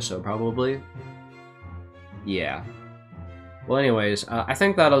own episode, probably. Yeah. Well, anyways, I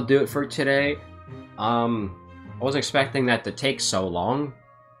think that'll do it for today. I wasn't expecting that to take so long.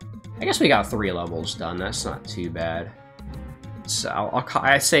 I guess we got 3 levels done, that's not too bad. So,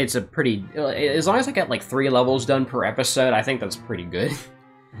 I'd say it's a pretty... As long as I get, like, 3 levels done per episode, I think that's pretty good.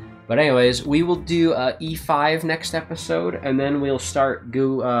 But anyways, we will do E5 next episode, and then we'll start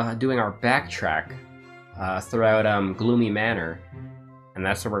doing our backtrack throughout Gloomy Manor. And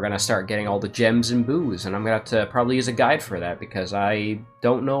that's where we're going to start getting all the gems and boos, and I'm going to have to probably use a guide for that, because I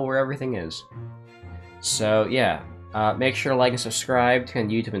don't know where everything is. So, yeah. Make sure to like and subscribe to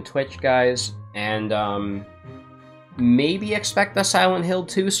YouTube and Twitch, guys, and maybe expect the Silent Hill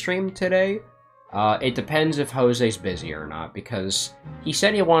 2 stream today. It depends if Jose's busy or not, because he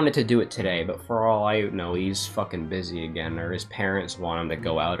said he wanted to do it today, but for all I know, he's fucking busy again, or his parents want him to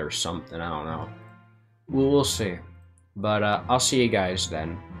go out or something, I don't know. We'll see. But, I'll see you guys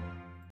then.